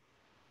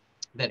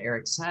that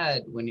Eric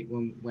said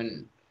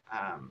when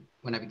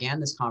I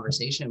began this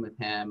conversation with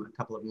him a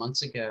couple of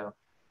months ago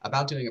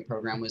about doing a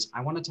program was,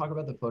 I want to talk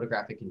about the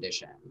photographic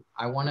condition.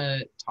 I want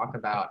to talk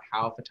about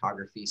how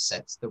photography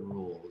sets the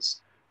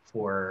rules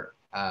for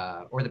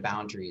or the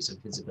boundaries of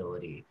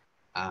visibility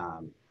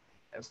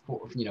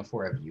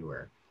for a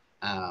viewer.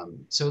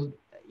 So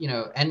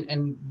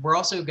and we're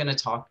also going to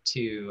talk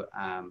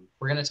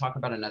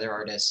about another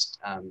artist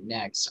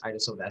next, Ida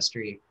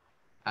Silvestri,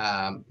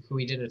 who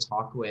we did a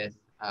talk with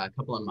a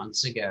couple of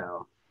months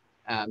ago.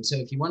 So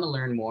if you want to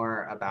learn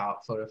more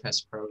about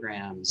FotoFest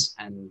programs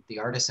and the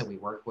artists that we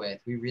work with,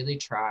 we really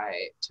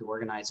try to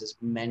organize as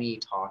many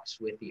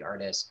talks with the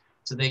artists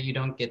so that you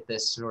don't get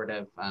this sort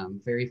of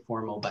very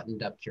formal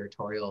buttoned up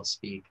curatorial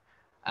speak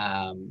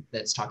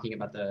that's talking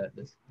about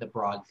the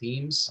broad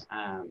themes,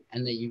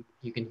 and that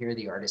you can hear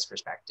the artist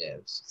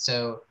perspectives.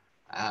 So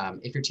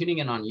if you're tuning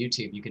in on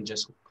YouTube, you can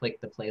just click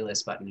the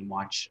playlist button and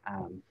watch,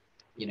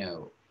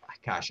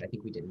 gosh, I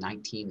think we did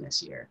 19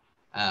 this year.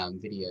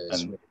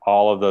 Videos. And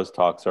all of those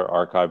talks are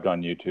archived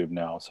on YouTube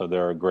now, so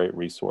they're a great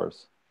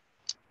resource.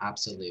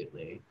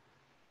 Absolutely.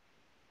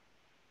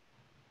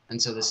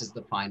 And so this is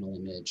the final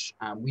image.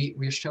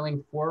 We're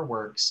showing 4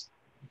 works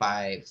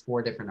by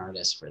 4 different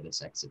artists for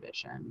this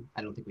exhibition.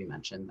 I don't think we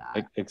mentioned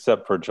that.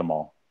 Except for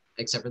Jamal.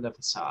 Except for the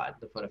facade,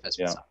 the FotoFest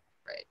facade,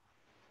 right?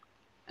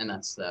 And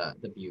that's the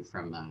view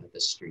from the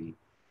street.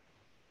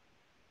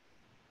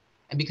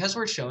 And because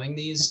we're showing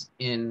these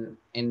in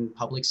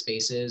public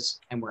spaces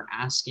and we're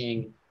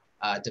asking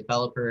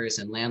developers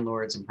and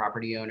landlords and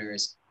property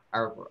owners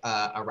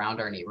around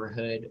our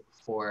neighborhood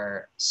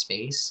for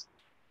space,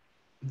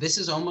 this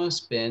has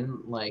almost been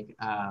like,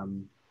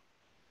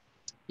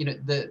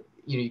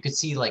 you could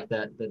see like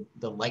the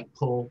light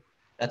pole.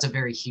 That's a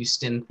very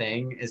Houston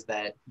thing, is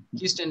that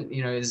Houston,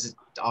 is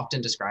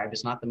often described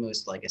as not the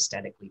most like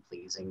aesthetically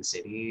pleasing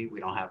city. We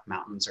don't have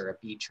mountains or a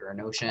beach or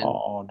an ocean.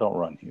 Oh, don't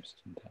run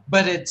Houston down.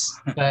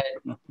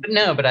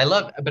 But I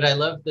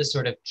love the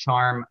sort of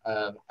charm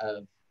of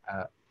a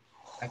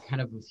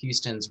kind of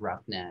Houston's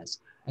roughness.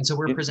 And so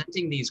we're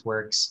presenting these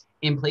works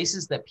in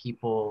places that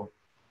people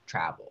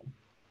travel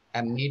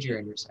at major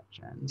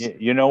intersections.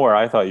 You know where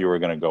I thought you were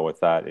going to go with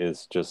that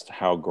is just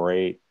how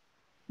great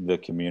the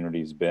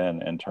community's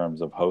been in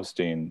terms of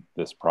hosting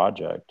this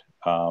project.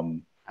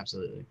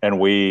 Absolutely. And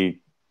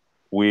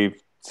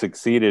we've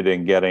succeeded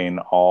in getting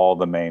all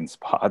the main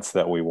spots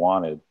that we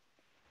wanted.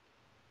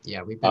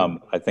 Yeah, we've been...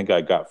 I think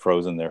I got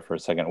frozen there for a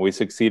second. We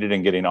succeeded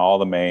in getting all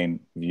the main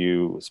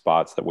view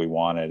spots that we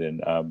wanted.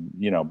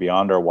 And,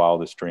 beyond our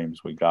wildest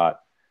dreams, we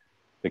got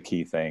the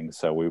key things.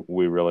 So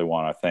we really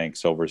want to thank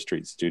Silver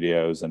Street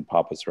Studios and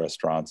Papa's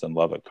Restaurants and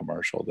Love It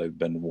Commercial. They've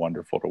been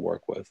wonderful to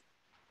work with.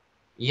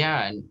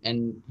 Yeah,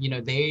 and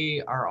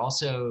they are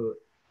also,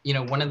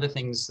 one of the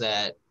things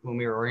that when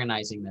we were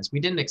organizing this, we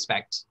didn't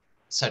expect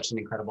such an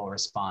incredible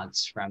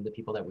response from the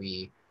people that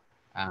we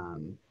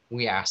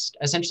asked.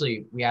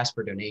 Essentially, we asked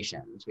for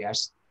donations. We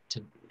asked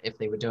if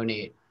they would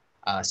donate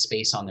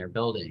space on their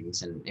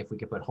buildings and if we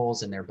could put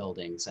holes in their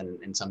buildings,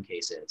 and in some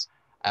cases.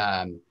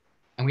 And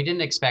we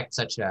didn't expect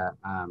such a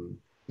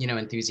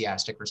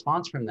enthusiastic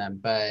response from them.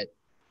 But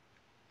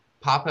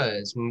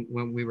Papa's,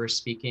 when we were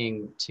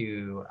speaking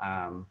to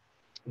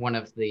one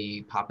of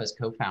the Papa's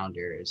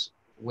co-founders,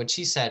 what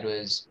she said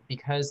was,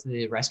 because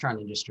the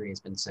restaurant industry has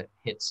been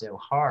hit so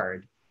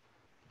hard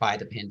by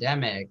the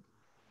pandemic,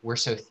 we're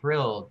so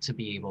thrilled to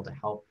be able to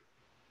help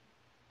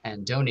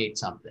and donate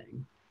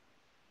something.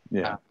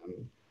 Yeah.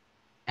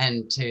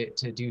 And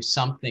to do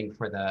something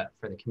for the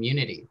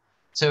community.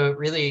 So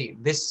really,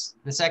 this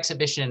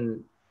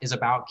exhibition is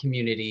about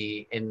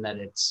community in that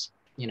it's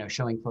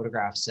showing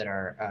photographs that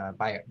are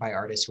by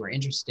artists who are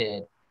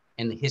interested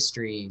in the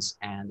histories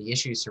and the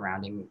issues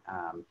surrounding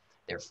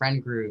their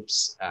friend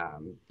groups,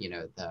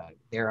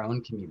 their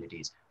own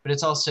communities. But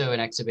it's also an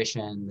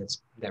exhibition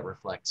that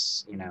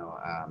reflects,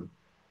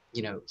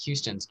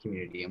 Houston's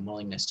community and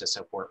willingness to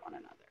support one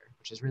another,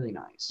 which is really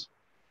nice.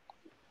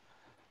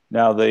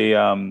 Now, the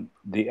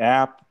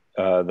app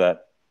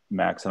that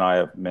Max and I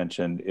have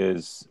mentioned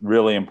is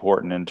really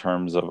important in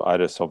terms of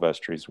Ida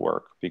Silvestri's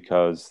work,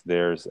 because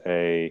there's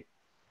a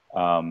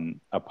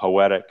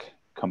poetic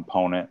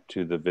component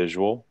to the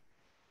visual.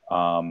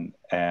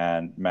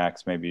 And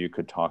Max, maybe you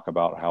could talk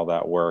about how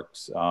that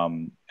works,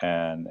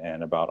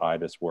 and about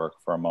Ida's work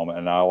for a moment.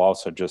 And I'll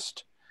also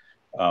just,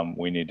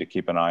 we need to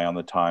keep an eye on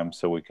the time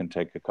so we can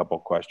take a couple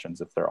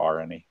questions if there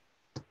are any.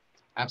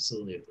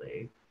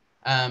 Absolutely.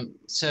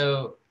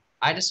 So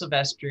Ida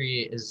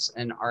Silvestri is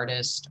an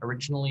artist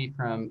originally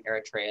from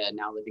Eritrea,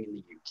 now living in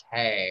the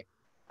UK.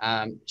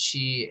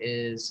 She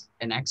is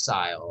an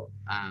exile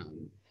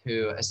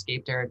who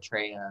escaped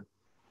Eritrea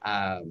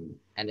and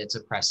its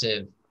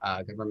oppressive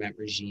government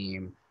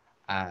regime,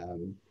 by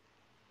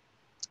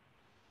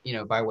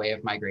way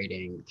of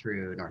migrating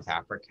through North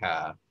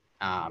Africa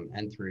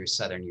and through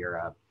Southern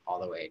Europe all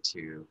the way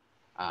to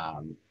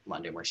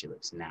London, where she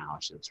lives now.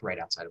 She lives right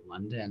outside of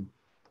London.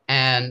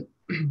 And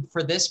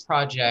for this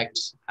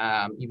project,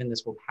 Even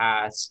This Will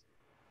Pass,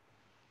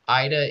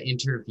 Ida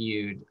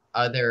interviewed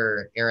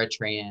other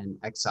Eritrean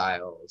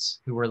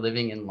exiles who were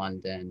living in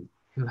London,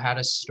 who had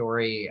a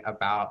story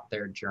about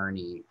their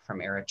journey from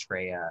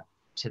Eritrea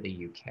to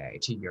the UK,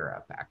 to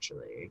Europe,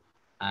 actually.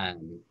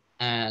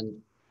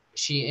 And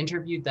she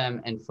interviewed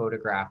them and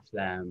photographed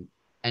them,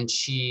 and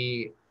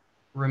she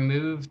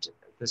removed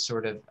the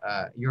sort of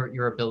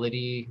your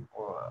ability,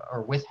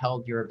 or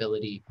withheld your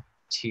ability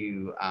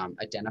to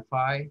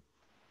identify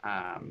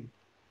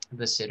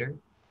the sitter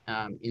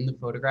in the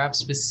photograph,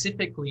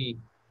 specifically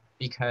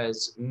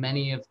because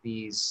many of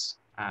these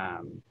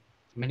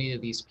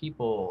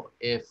people,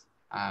 if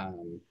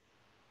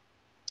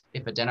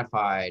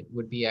identified,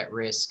 would be at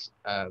risk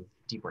of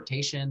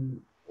deportation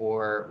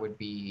or would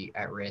be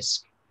at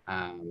risk,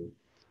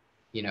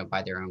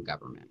 by their own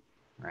government,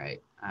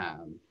 right?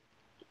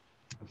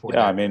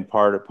 Yeah, I mean,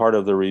 part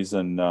of the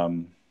reason,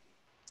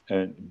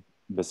 and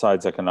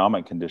besides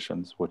economic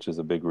conditions, which is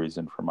a big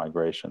reason for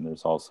migration,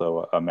 there's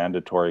also a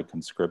mandatory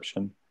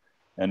conscription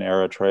in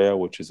Eritrea,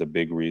 which is a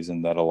big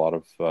reason that a lot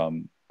of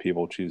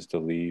people choose to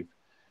leave.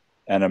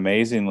 And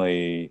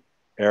amazingly,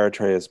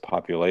 Eritrea's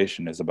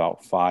population is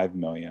about 5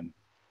 million,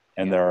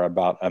 and there are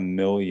about 1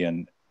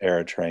 million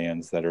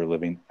Eritreans that are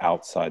living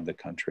outside the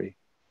country.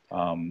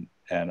 And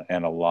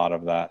a lot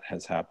of that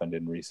has happened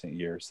in recent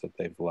years that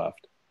they've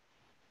left.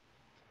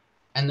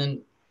 And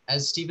then,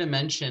 as Stephen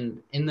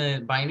mentioned, in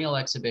the biennial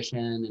exhibition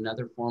and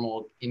other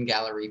formal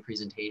in-gallery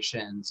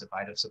presentations of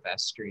Ida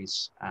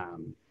Silvestri's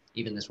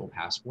Even This Will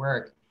Pass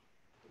work,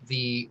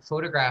 the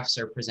photographs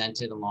are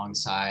presented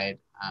alongside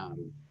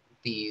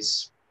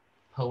these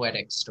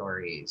poetic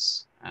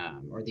stories,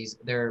 or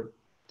they're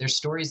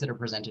stories that are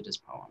presented as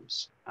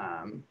poems,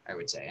 I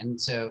would say. And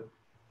so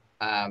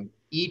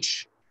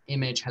each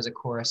image has a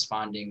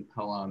corresponding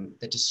poem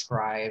that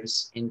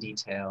describes in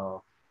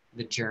detail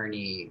the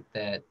journey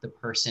that the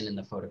person in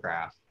the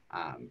photograph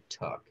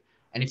took.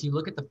 And if you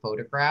look at the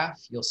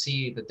photograph, you'll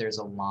see that there's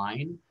a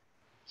line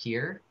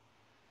here,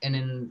 and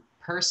in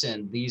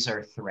person, these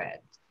are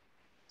threads.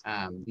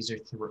 Yeah,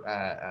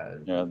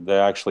 they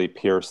actually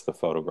pierce the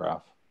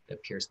photograph.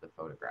 That pierce the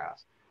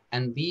photograph,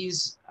 and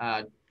these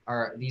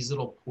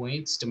little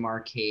points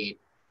demarcate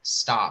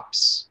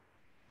stops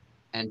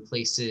and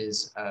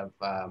places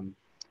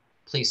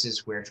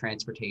where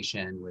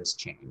transportation was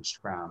changed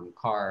from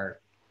car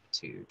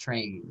to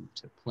train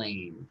to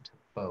plane to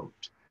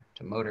boat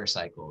to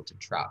motorcycle to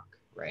truck,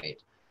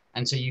 right?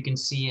 And so you can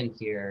see in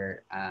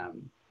here,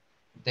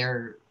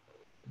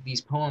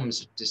 these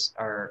poems just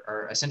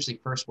are essentially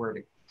first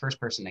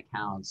person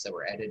accounts that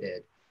were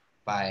edited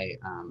by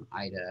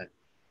Ida,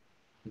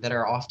 that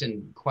are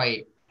often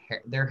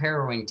they're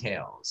harrowing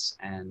tales.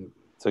 And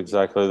it's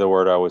exactly the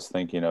word I was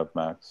thinking of,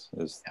 Max,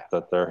 is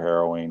that they're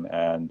harrowing.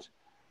 And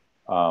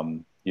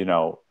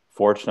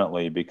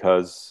fortunately,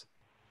 because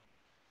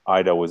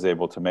Ida was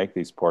able to make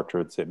these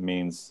portraits, it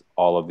means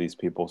all of these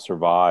people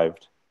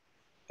survived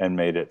and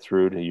made it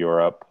through to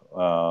Europe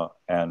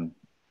and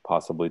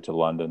possibly to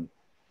London,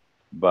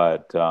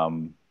 but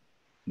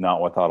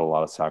not without a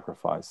lot of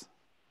sacrifice.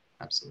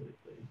 Absolutely.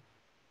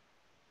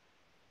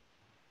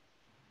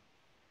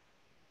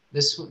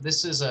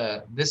 This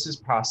is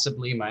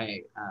possibly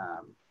my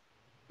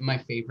my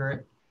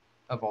favorite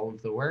of all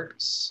of the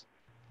works.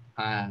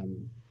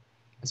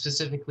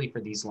 Specifically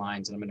for these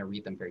lines, and I'm going to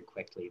read them very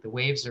quickly. The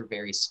waves are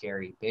very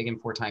scary, big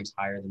and 4 times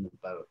higher than the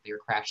boat. They are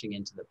crashing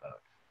into the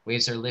boat.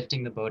 Waves are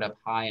lifting the boat up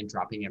high and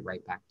dropping it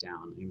right back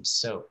down. I'm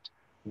soaked.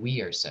 We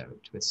are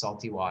soaked with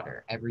salty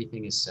water.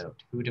 Everything is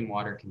soaked. Food and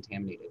water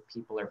contaminated.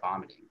 People are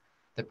vomiting.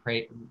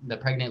 The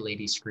pregnant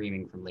lady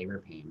screaming from labor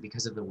pain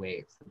because of the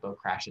waves. The boat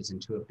crashes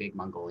into a big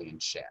Mongolian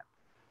ship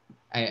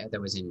that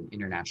was in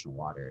international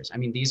waters. I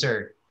mean, these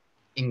are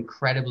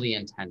incredibly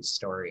intense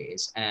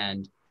stories,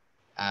 and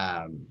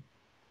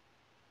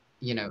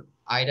you know,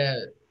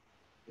 Ida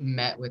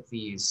met with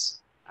these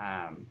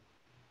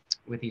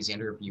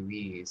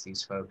interviewees,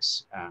 these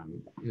folks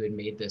who had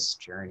made this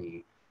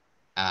journey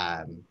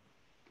um,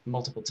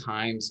 multiple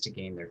times to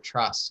gain their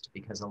trust,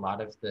 because a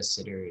lot of the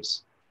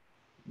sitters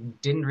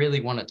didn't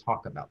really want to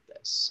talk about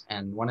this.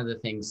 And one of the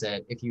things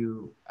that, if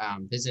you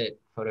visit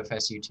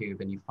FotoFest YouTube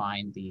and you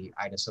find the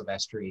Ida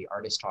Silvestri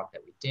artist talk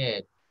that we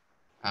did,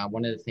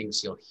 one of the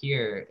things you'll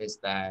hear is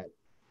that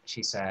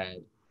she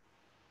said,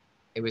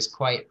 it was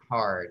quite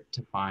hard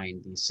to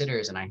find these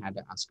sitters, and I had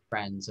to ask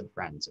friends of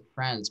friends of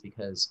friends,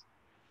 because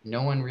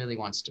no one really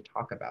wants to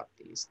talk about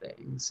these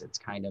things. It's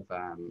kind of,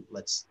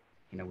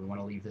 we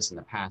want to leave this in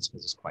the past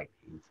because it's quite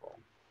painful.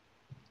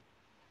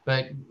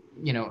 But,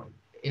 you know,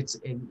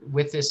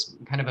 with this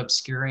kind of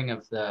obscuring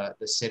of the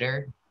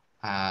sitter,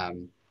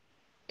 um,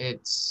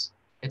 it's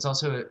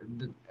also,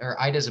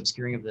 or Ida's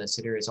obscuring of the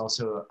sitter is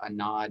also a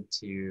nod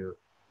to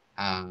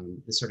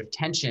the sort of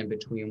tension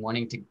between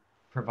wanting to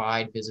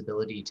provide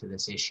visibility to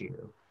this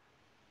issue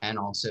and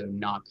also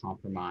not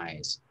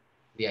compromise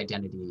the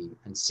identity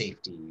and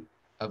safety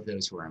of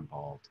those who are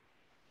involved.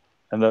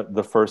 And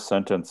the first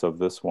sentence of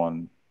this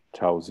one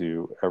tells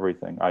you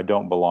everything. I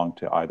don't belong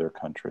to either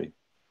country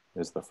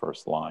is the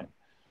first line.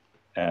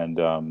 And,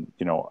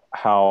 you know,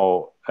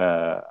 how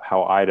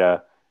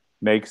Ida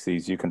makes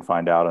these, you can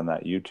find out in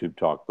that YouTube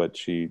talk, but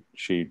she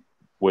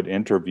would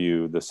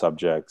interview the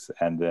subjects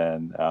and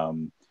then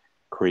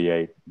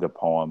create the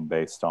poem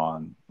based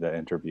on the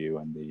interview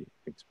and the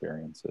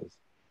experiences.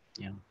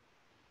 Yeah.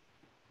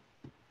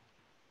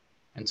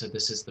 And so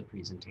this is the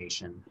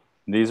presentation.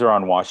 These are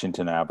on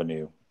Washington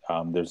Avenue.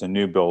 There's a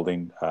new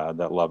building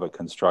that Lovett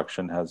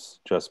Construction has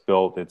just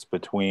built. It's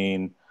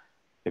between,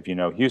 if you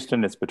know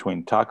Houston, it's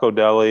between Taco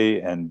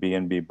Deli and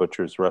B&B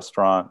Butcher's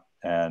Restaurant.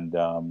 And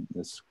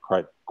this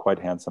quite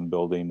handsome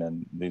building.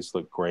 And these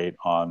look great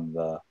on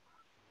the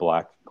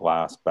black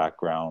glass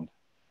background.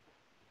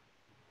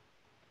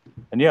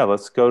 And yeah,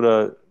 let's go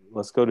to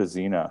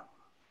Zena.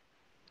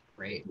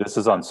 Great. This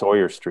is on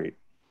Sawyer Street.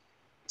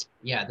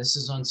 Yeah, this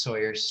is on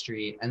Sawyer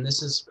Street. And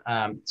this is,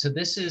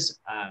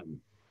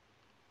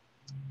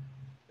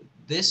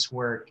 this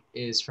work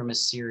is from a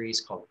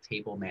series called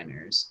Table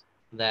Manners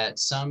that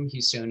some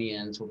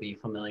Houstonians will be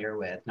familiar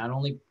with, not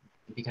only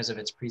because of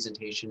its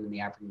presentation in the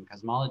African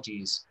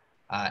Cosmologies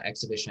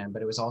exhibition,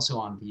 but it was also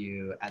on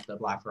view at the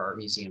Black Art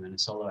Museum in a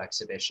solo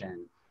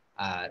exhibition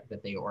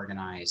that they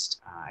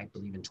organized, I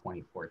believe in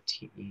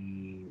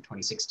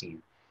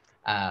 2016.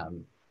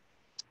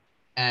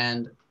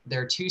 And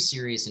there are two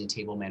series in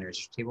Table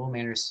Manners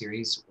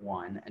Series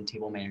 1 and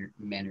Table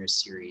Manners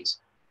Series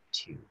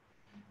 2.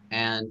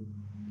 And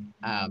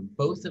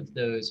both of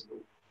those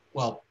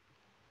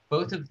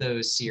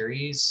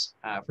series,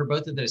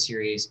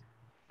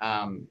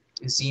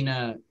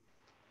 Zena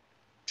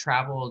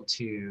traveled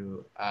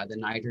to the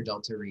Niger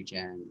Delta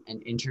region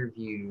and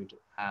interviewed,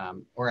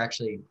 or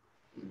actually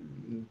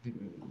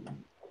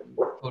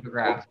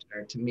photographed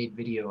or made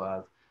video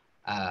of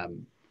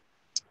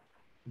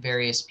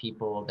various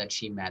people that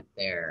she met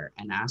there,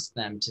 and asked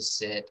them to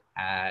sit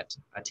at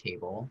a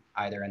table,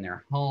 either in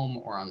their home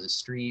or on the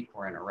street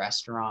or in a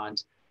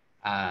restaurant,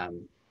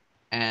 and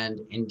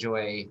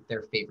enjoy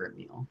their favorite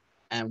meal,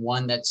 and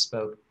one that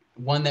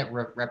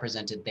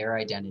represented their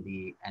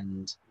identity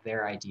and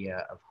their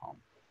idea of home.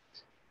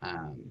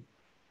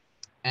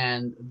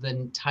 And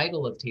the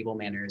title of Table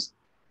Manners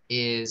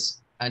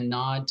is a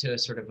nod to a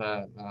sort of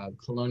a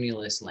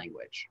colonialist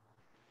language.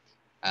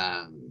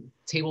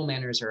 Table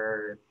manners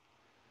are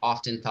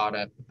often thought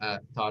of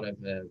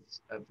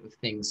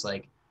things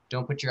like,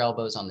 don't put your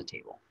elbows on the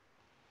table,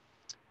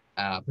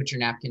 put your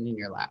napkin in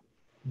your lap,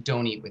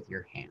 don't eat with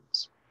your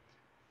hands.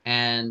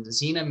 And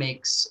Zena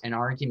makes an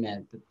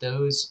argument that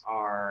those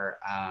are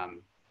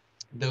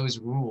those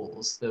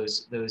rules,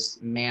 those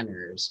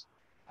manners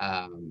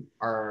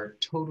are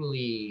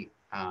totally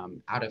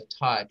out of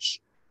touch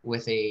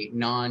with a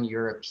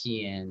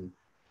non-European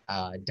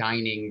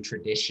dining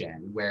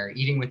tradition, where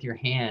eating with your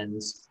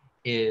hands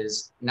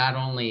is not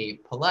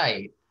only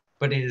polite,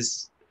 but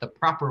is the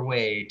proper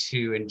way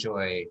to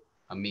enjoy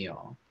a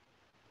meal.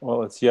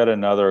 Well, it's yet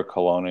another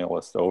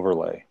colonialist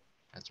overlay.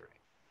 That's right.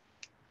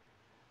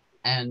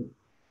 And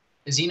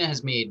Zena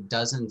has made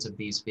dozens of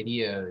these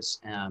videos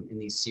in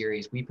these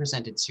series. We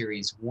presented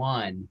series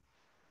 1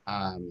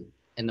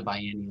 in the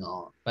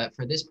biennial, but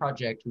for this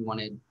project,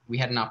 we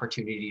had an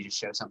opportunity to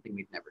show something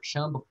we've never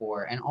shown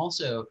before. And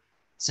also,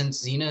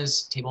 since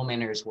Zena's Table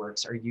Manners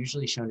works are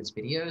usually shown as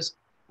videos,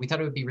 we thought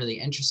it would be really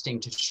interesting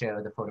to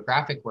show the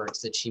photographic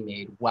works that she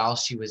made while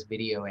she was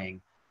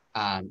videoing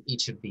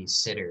each of these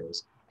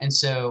sitters. And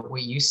so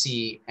what you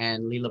see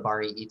in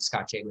Lilabari Eats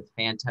Scotche with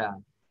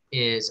Fanta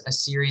is a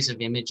series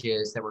of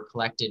images that were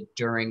collected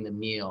during the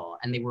meal,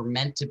 and they were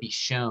meant to be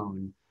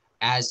shown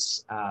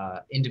as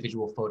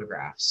individual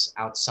photographs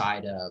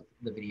outside of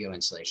the video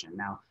installation.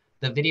 Now,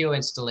 the video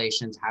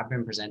installations have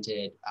been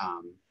presented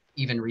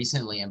even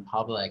recently in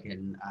public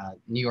in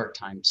New York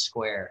Times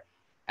Square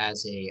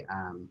as a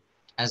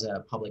as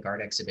a public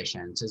art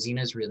exhibition. So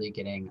Xena's really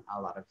getting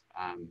a lot of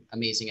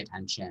amazing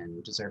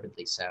attention,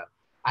 deservedly so.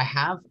 I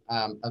have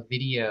a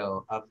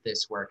video of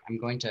this work. I'm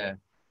going to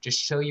just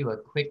show you a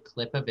quick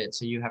clip of it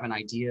so you have an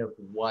idea of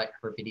what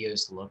her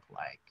videos look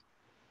like.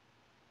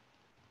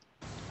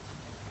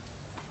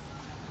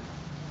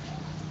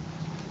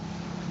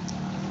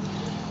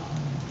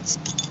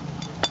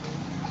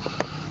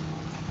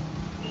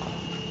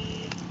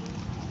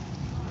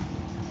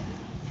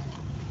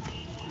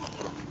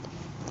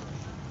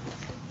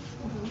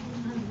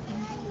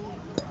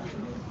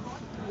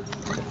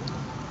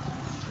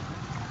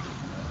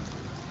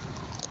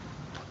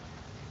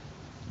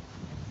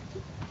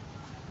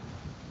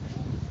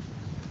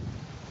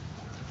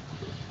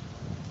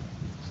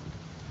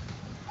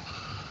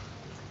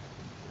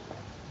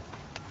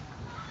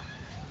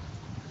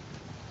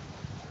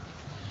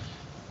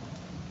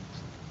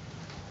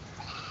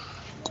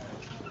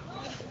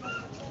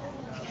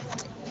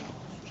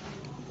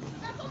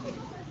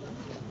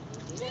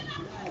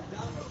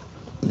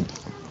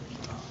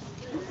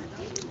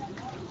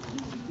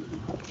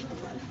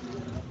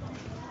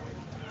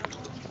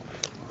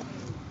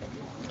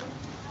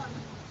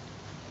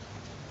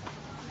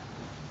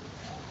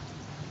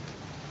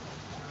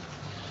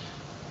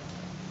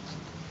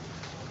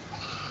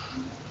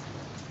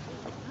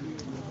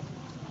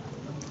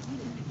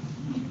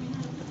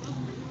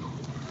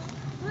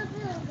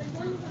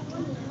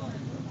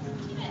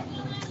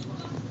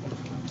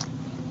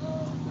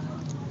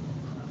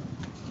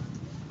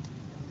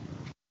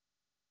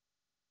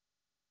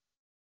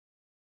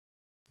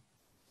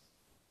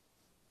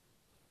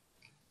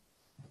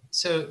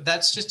 So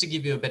that's just to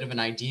give you a bit of an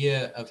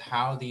idea of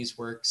how these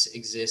works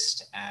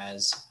exist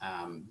as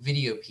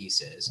video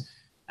pieces.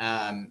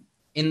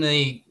 In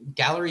the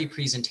gallery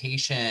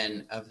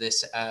presentation of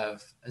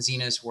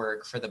Xena's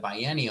work for the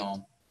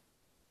biennial,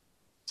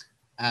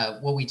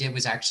 what we did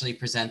was actually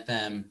present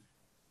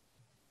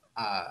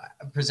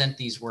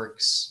these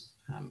works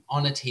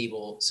on a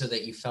table so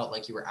that you felt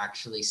like you were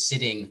actually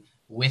sitting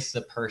with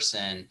the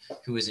person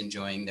who was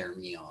enjoying their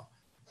meal.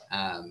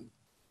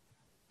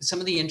 Some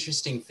of the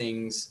interesting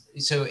things.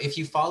 So if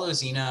you follow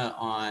Xena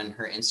on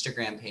her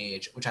Instagram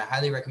page, which I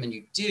highly recommend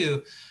you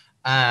do,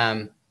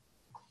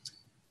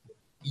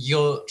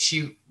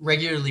 she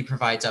regularly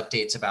provides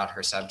updates about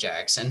her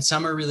subjects, and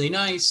some are really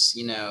nice.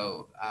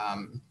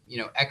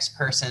 X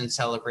person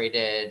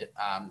celebrated,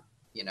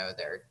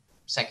 their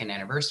second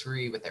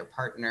anniversary with their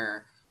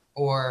partner,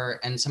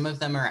 and some of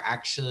them are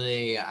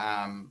actually,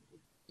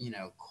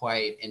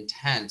 quite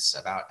intense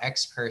about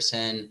X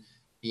person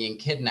being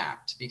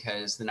kidnapped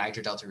because the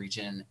Niger Delta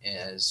region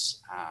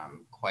is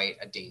quite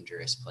a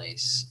dangerous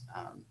place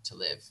to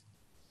live.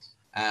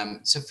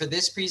 So for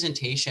this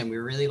presentation, we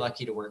were really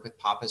lucky to work with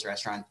Papa's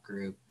Restaurant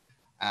Group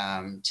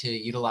to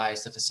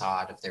utilize the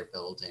facade of their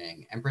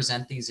building and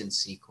present these in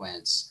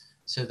sequence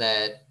so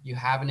that you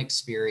have an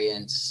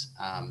experience,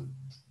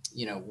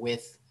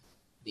 with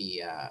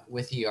the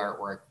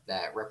artwork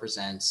that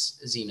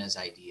represents Xena's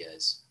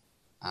ideas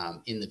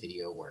in the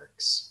video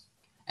works.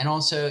 And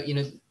also,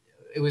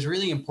 it was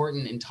really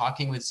important in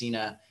talking with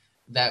Xena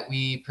that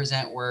we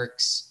present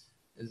works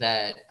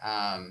that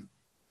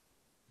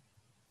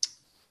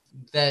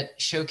that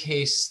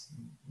showcase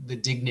the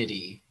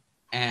dignity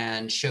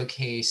and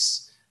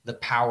showcase the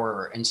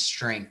power and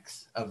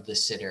strength of the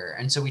sitter.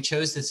 And so we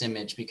chose this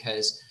image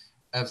because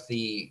of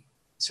the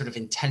sort of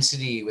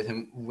intensity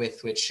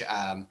with which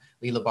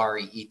Leela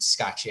Bari eats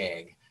Scotch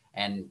egg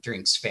and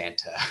drinks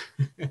Fanta.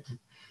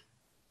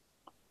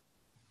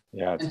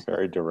 Yeah, it's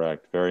very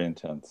direct, very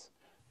intense.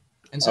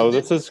 And so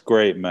this is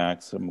great,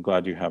 Max. I'm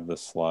glad you have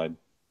this slide.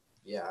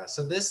 Yeah,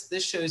 so this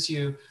shows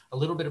you a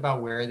little bit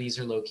about where these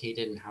are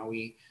located and how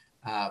we,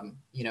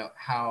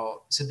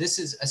 so this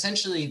is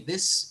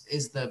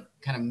the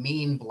kind of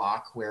main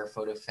block where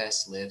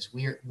FotoFest lives.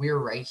 We're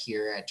right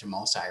here at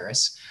Jamal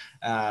Cyrus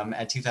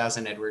at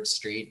 2000 Edwards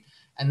Street.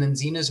 And then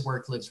Xena's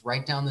work lives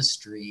right down the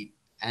street.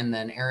 And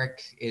then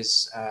Eric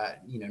is,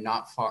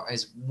 not far,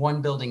 is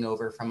one building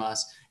over from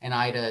us. And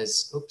Ida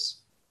is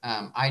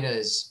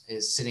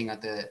sitting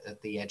at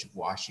the edge of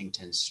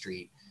Washington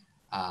Street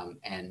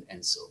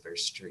and Silver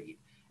Street.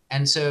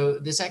 And so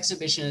this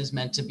exhibition is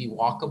meant to be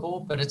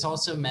walkable, but it's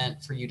also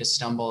meant for you to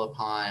stumble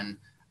upon,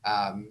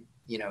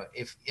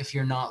 if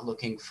you're not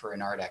looking for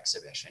an art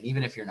exhibition,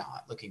 even if you're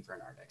not looking for an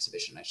art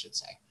exhibition, I should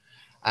say.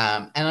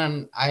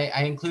 And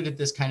I included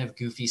this kind of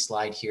goofy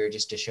slide here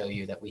just to show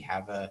you that we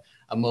have a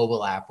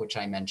mobile app, which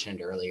I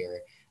mentioned earlier.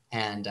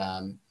 And,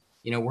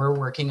 we're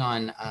working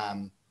on,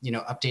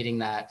 updating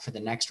that for the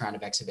next round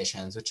of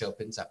exhibitions, which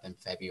opens up in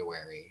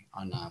February,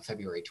 on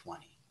February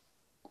 20.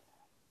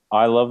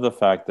 I love the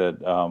fact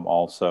that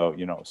also,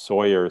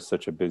 Sawyer is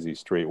such a busy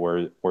street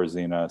where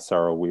Xena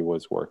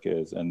saro-wiwa's work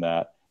is, and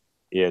that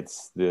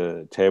it's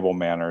the Table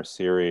Manor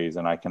series.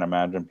 And I can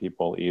imagine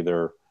people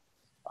either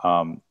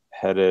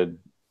headed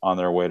on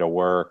their way to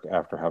work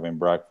after having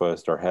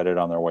breakfast or headed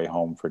on their way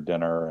home for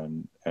dinner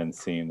and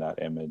seeing that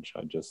image.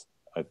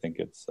 I think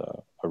it's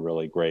a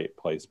really great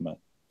placement.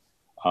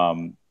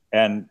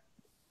 And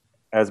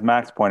as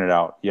Max pointed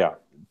out, yeah,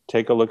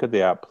 take a look at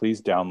the app.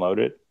 Please download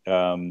it.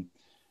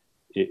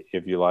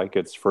 If you like,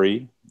 it's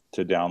free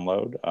to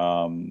download,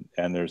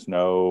 and there's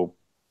no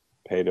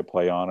pay to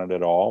play on it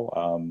at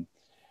all.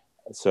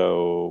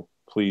 So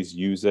please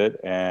use it.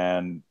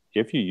 And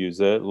if you use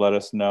it, let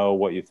us know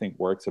what you think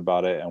works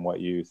about it and what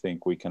you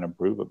think we can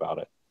improve about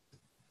it.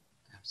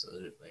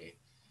 Absolutely.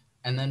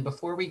 And then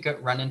before we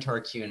run into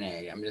our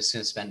Q&A, I'm just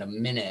going to spend a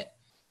minute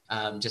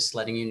just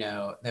letting you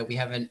know that we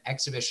have an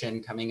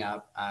exhibition coming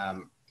up.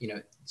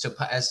 So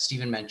as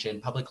Stephen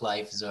mentioned, Public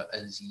Life is a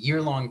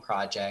year-long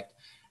project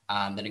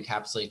that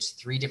encapsulates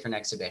 3 different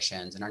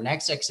exhibitions. And our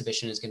next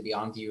exhibition is going to be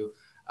on view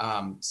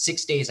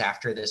 6 days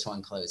after this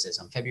one closes,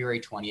 on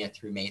February 20th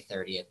through May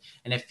 30th.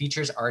 And it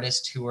features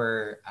artists who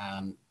were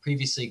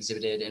previously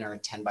exhibited in our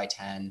 10 by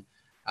 10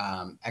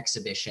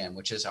 exhibition,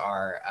 which is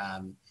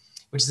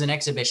an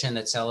exhibition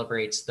that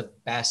celebrates the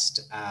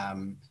best,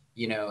 and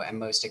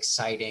most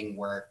exciting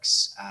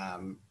works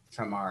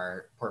from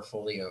our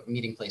portfolio,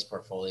 Meeting Place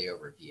portfolio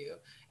review.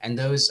 And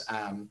those,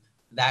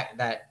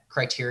 that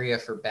criteria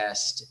for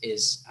best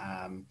is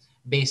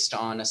based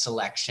on a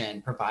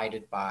selection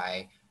provided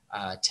by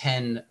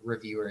 10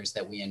 reviewers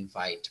that we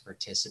invite to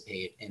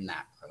participate in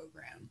that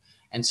program.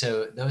 And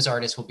so those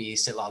artists will be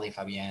Sitlali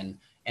Fabienne,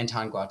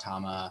 Anton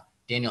Gautama,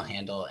 Daniel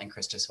Handel, and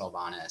Christos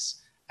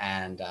Valvanis.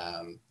 And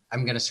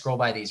I'm going to scroll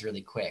by these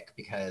really quick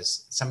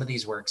because some of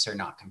these works are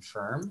not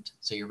confirmed.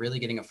 So you're really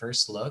getting a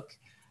first look.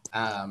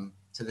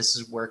 So this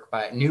is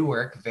very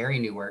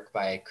new work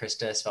by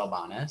Christos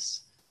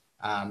Valvanis.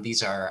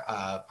 These are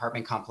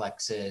apartment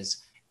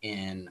complexes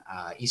in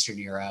Eastern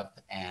Europe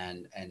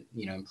and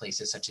in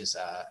places such as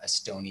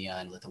Estonia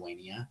and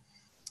Lithuania.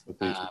 With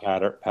these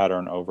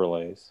pattern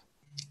overlays.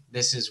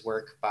 This is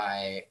work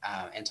by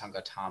Anton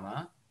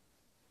Gautama.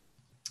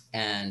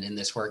 And in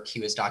this work, he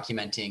was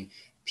documenting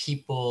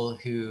people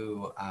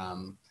who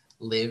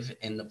live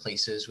in the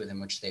places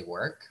within which they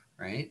work,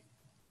 right?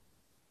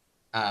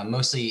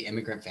 Mostly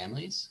immigrant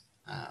families.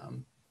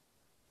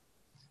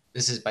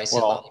 This is by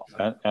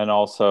Sitlali. And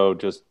also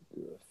just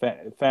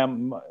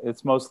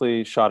it's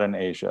mostly shot in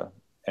Asia.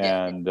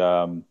 And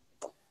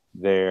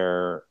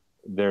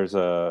there's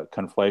a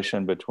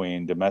conflation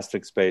between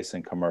domestic space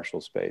and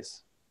commercial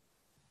space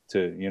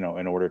in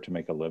order to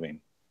make a living.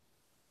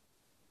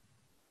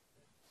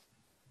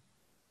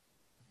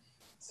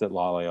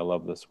 Sitlali, I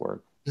love this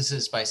work. This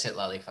is by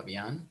Sitlali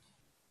Fabienne,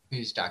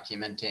 who's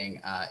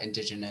documenting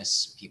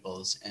indigenous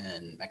peoples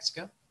in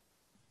Mexico.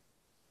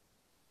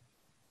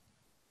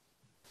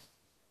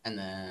 And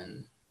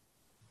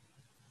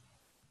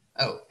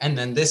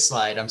then, this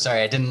slide, I'm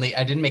sorry, I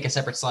didn't make a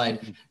separate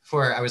slide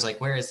for, I was like,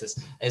 where is this?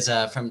 Is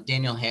from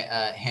Daniel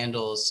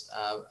Handel's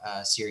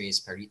series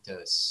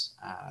Peritos.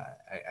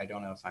 I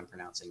don't know if I'm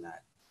pronouncing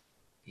that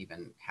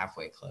even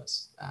halfway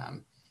close.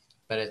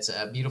 But it's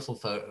beautiful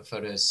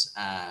photos,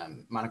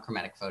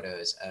 monochromatic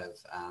photos of,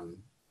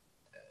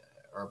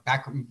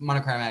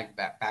 monochromatic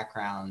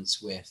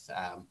backgrounds with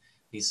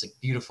these like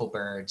beautiful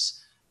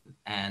birds.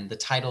 And the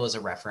title is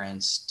a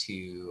reference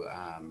to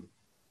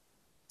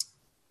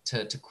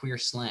queer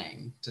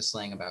slang, to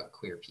slang about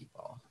queer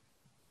people,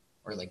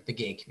 or like the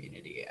gay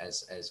community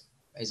as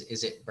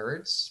is it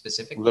birds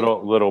specifically?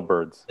 Little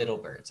birds. Little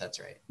birds, that's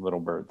right. Little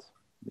birds,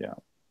 yeah.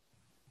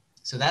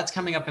 So that's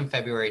coming up in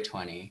February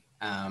 20.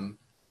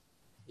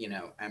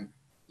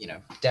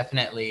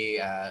 Definitely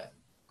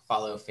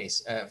follow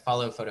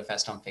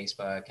FotoFest on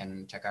Facebook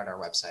and check out our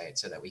website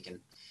so that we can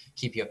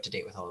keep you up to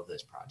date with all of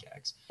those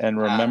projects. And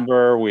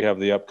remember, we have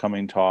the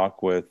upcoming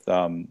talk with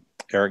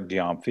Eric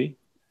Diamphi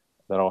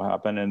that'll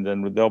happen, and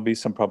then there'll be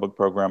some public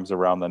programs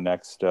around the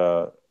next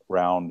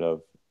round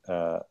of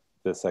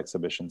this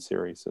exhibition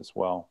series as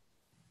well.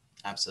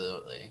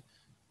 Absolutely.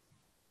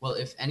 Well,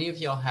 if any of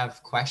y'all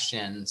have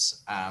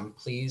questions,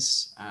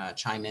 please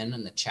chime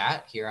in the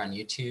chat here on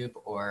YouTube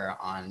or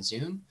on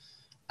Zoom.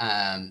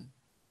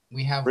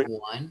 We have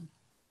one.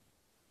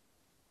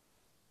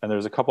 And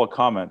there's a couple of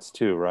comments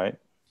too, right?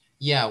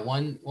 Yeah,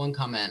 one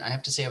comment. I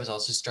have to say I was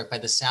also struck by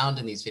the sound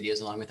in these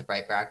videos along with the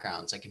bright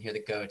backgrounds. I can hear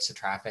the goats, the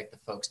traffic, the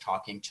folks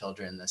talking,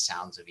 children, the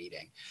sounds of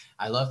eating.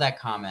 I love that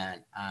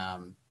comment.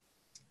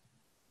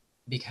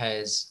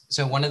 Because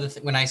one of the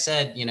when I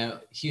said,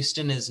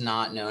 Houston is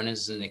not known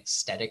as an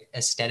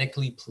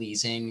aesthetically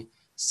pleasing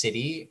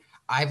city,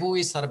 I've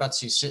always thought about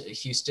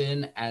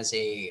Houston as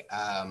a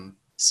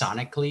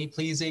sonically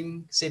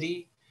pleasing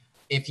city.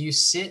 If you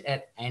sit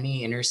at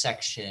any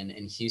intersection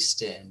in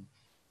Houston,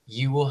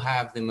 you will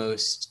have the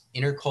most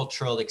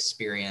intercultural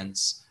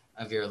experience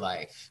of your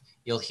life.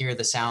 You'll hear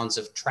the sounds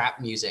of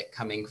trap music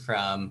coming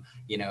from,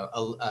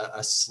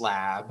 a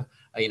slab,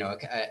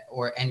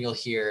 and you'll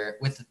hear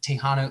with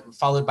Tejano,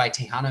 followed by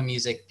Tejano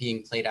music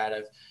being played out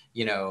of,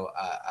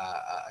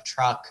 a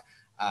truck.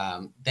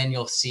 Then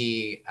you'll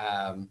see,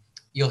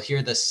 you'll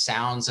hear the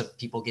sounds of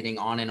people getting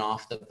on and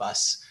off the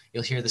bus.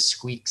 You'll hear the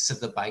squeaks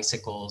of the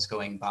bicycles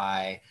going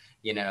by.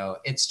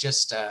 It's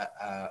just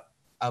a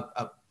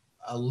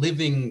a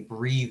living,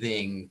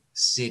 breathing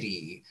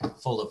city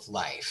full of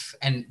life,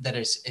 and that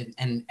is,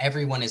 and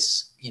everyone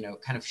is, you know,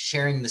 kind of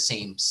sharing the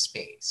same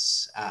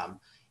space,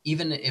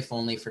 even if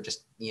only for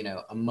just, you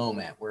know, a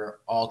moment. We're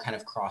all kind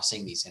of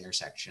crossing these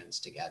intersections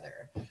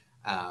together.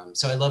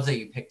 So I love that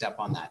you picked up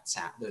on that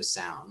those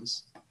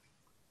sounds.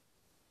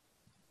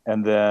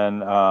 And then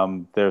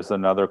there's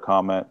another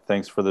comment.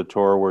 Thanks for the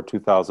tour. We're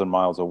 2,000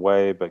 miles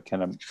away, but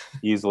can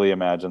easily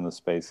imagine the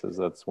spaces.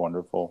 That's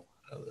wonderful.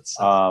 Oh, that's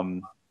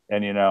so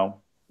and you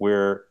know,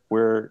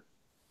 we're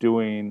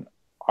doing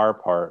our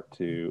part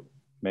to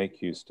make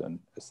Houston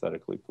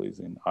aesthetically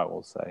pleasing, I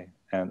will say,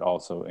 and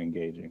also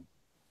engaging.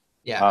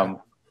 Yeah.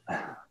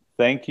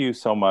 Thank you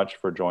so much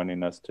for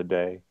joining us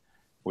today.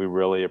 We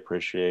really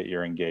appreciate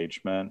your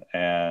engagement,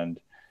 and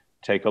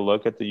take a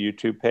look at the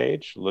YouTube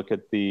page. Look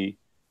at the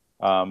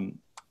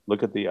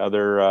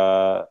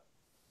other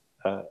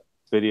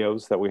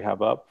videos that we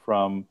have up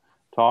from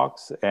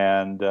talks,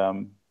 and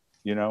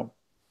you know,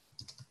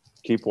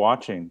 keep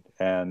watching.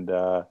 And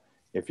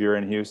if you're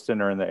in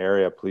Houston or in the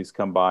area, please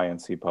come by and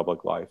see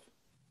Public Life.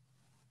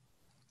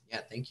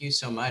 Yeah, thank you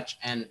so much,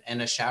 and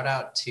a shout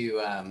out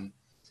to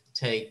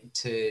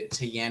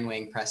Yan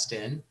Wang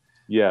Preston.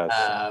 Yes.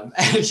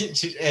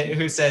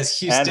 Who says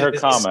Houston? And her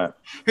comment.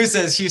 Who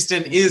says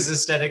Houston is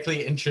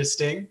aesthetically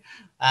interesting?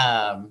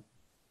 I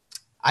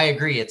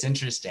agree, it's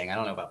interesting. I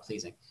don't know about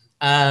pleasing,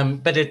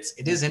 but it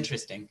is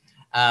interesting.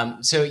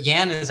 So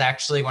Yan is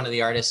actually one of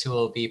the artists who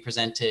will be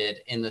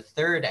presented in the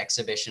 3rd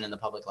exhibition in the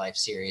Public Life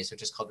series,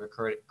 which is called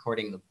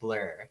Recording the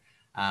Blur.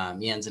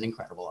 Yan's an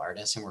incredible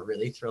artist, and we're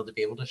really thrilled to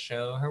be able to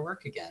show her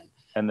work again.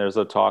 And there's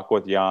a talk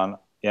with Yan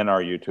in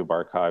our YouTube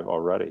archive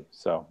already,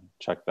 so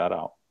check that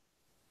out.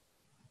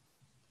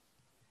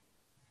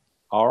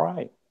 All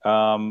right.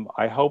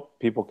 I hope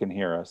people can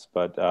hear us,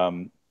 but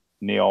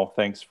Neil,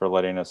 thanks for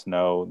letting us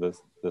know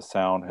the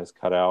sound has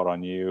cut out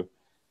on you.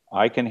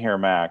 I can hear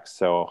Max,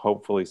 so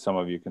hopefully some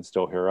of you can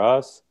still hear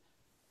us.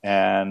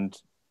 And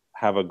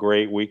have a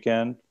great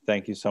weekend.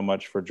 Thank you so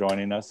much for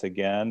joining us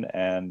again,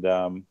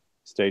 and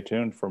stay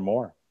tuned for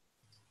more.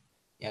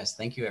 Yes,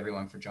 thank you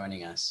everyone for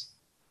joining us.